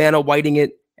 Scott's Vanna Whiting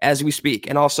it as we speak.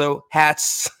 And also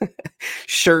hats,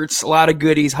 shirts, a lot of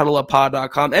goodies,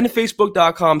 huddleuppod.com and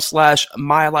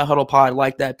facebook.com/MileHighHuddlePod.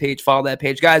 Like that page, follow that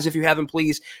page. Guys, if you haven't,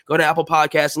 please go to Apple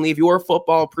Podcasts and leave your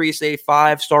football priest a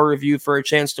 5-star review for a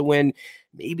chance to win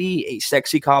maybe a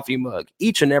sexy coffee mug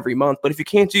each and every month. But if you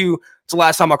can't do, it's the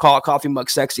last time I call a coffee mug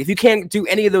sexy. If you can't do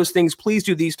any of those things, please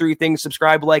do these 3 things: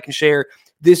 subscribe, like, and share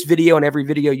this video and every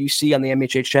video you see on the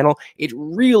MHH channel. It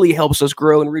really helps us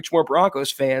grow and reach more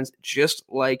Broncos fans just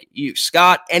like you.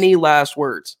 Scott, any last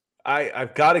words?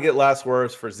 I've got to get last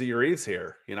words for Z Reeves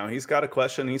here. You know, he's got a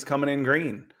question. He's coming in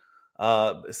green.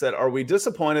 Said, are we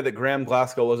disappointed that Graham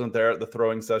Glasgow wasn't there at the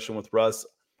throwing session with Russ?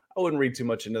 I wouldn't read too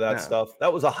much into that stuff.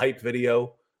 That was a hype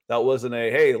video. That wasn't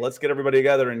a, hey, let's get everybody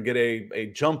together and get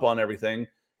a jump on everything.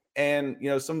 And,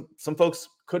 you know, some folks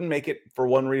couldn't make it for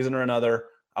one reason or another.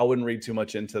 I wouldn't read too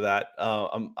much into that.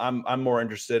 I'm more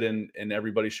interested in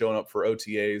everybody showing up for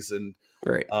OTAs and,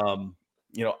 right.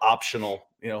 You know, optional.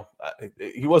 You know,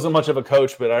 he wasn't much of a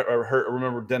coach, but I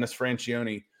remember Dennis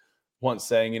Franchione once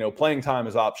saying, you know, playing time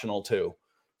is optional too.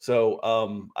 So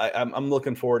I'm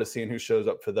looking forward to seeing who shows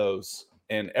up for those.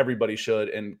 And everybody should,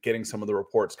 and getting some of the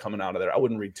reports coming out of there. I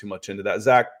wouldn't read too much into that.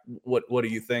 Zach, what do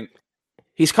you think?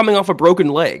 He's coming off a broken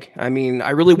leg. I mean, I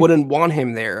really wouldn't want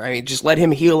him there. I mean, just let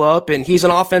him heal up. And he's an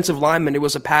offensive lineman. It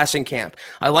was a passing camp.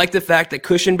 I like the fact that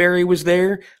Cushenberry was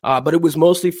there, but it was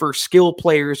mostly for skill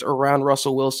players around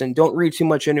Russell Wilson. Don't read too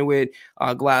much into it.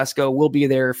 Glasgow will be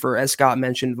there for, as Scott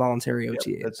mentioned, voluntary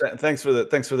OTA. Yep, thanks for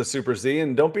the Super Z,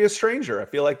 and don't be a stranger. I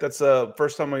feel like that's the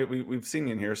first time we've seen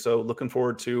you in here. So looking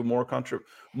forward to more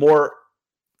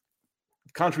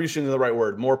contribution, is the right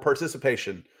word, more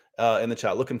participation in the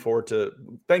chat. Looking forward to,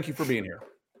 thank you for being here.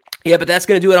 Yeah, but that's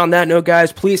going to do it on that note,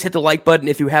 guys. Please hit the like button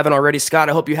if you haven't already. Scott,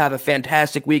 I hope you have a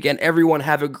fantastic weekend. Everyone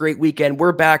have a great weekend.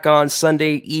 We're back on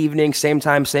Sunday evening, same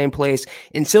time, same place.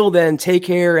 Until then, take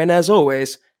care. And as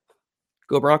always,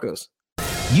 go Broncos.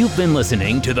 You've been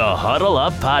listening to the Huddle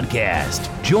Up Podcast.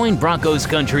 Join Broncos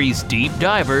Country's deep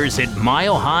divers at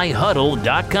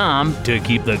milehighhuddle.com to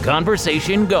keep the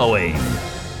conversation going.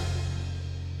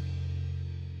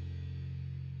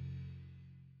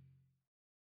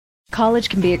 College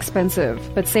can be expensive,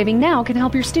 but saving now can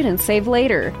help your students save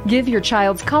later. Give your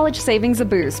child's college savings a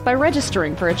boost by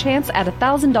registering for a chance at a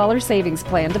 $1,000 savings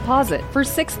plan deposit for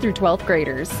 6th through 12th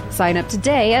graders. Sign up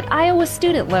today at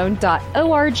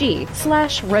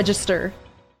iowastudentloan.org/register.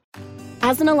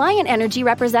 As an Alliant Energy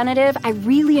representative, I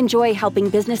really enjoy helping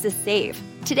businesses save.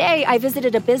 Today, I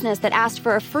visited a business that asked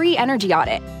for a free energy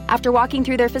audit. After walking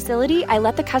through their facility, I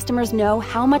let the customers know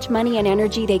how much money and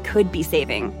energy they could be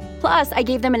saving. Plus, I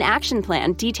gave them an action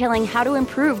plan detailing how to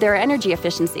improve their energy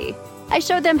efficiency. I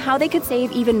showed them how they could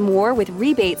save even more with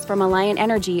rebates from Alliant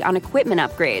Energy on equipment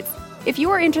upgrades. If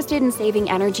you are interested in saving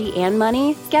energy and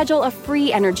money, schedule a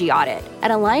free energy audit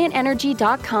at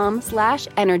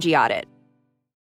alliantenergy.com/energy audit.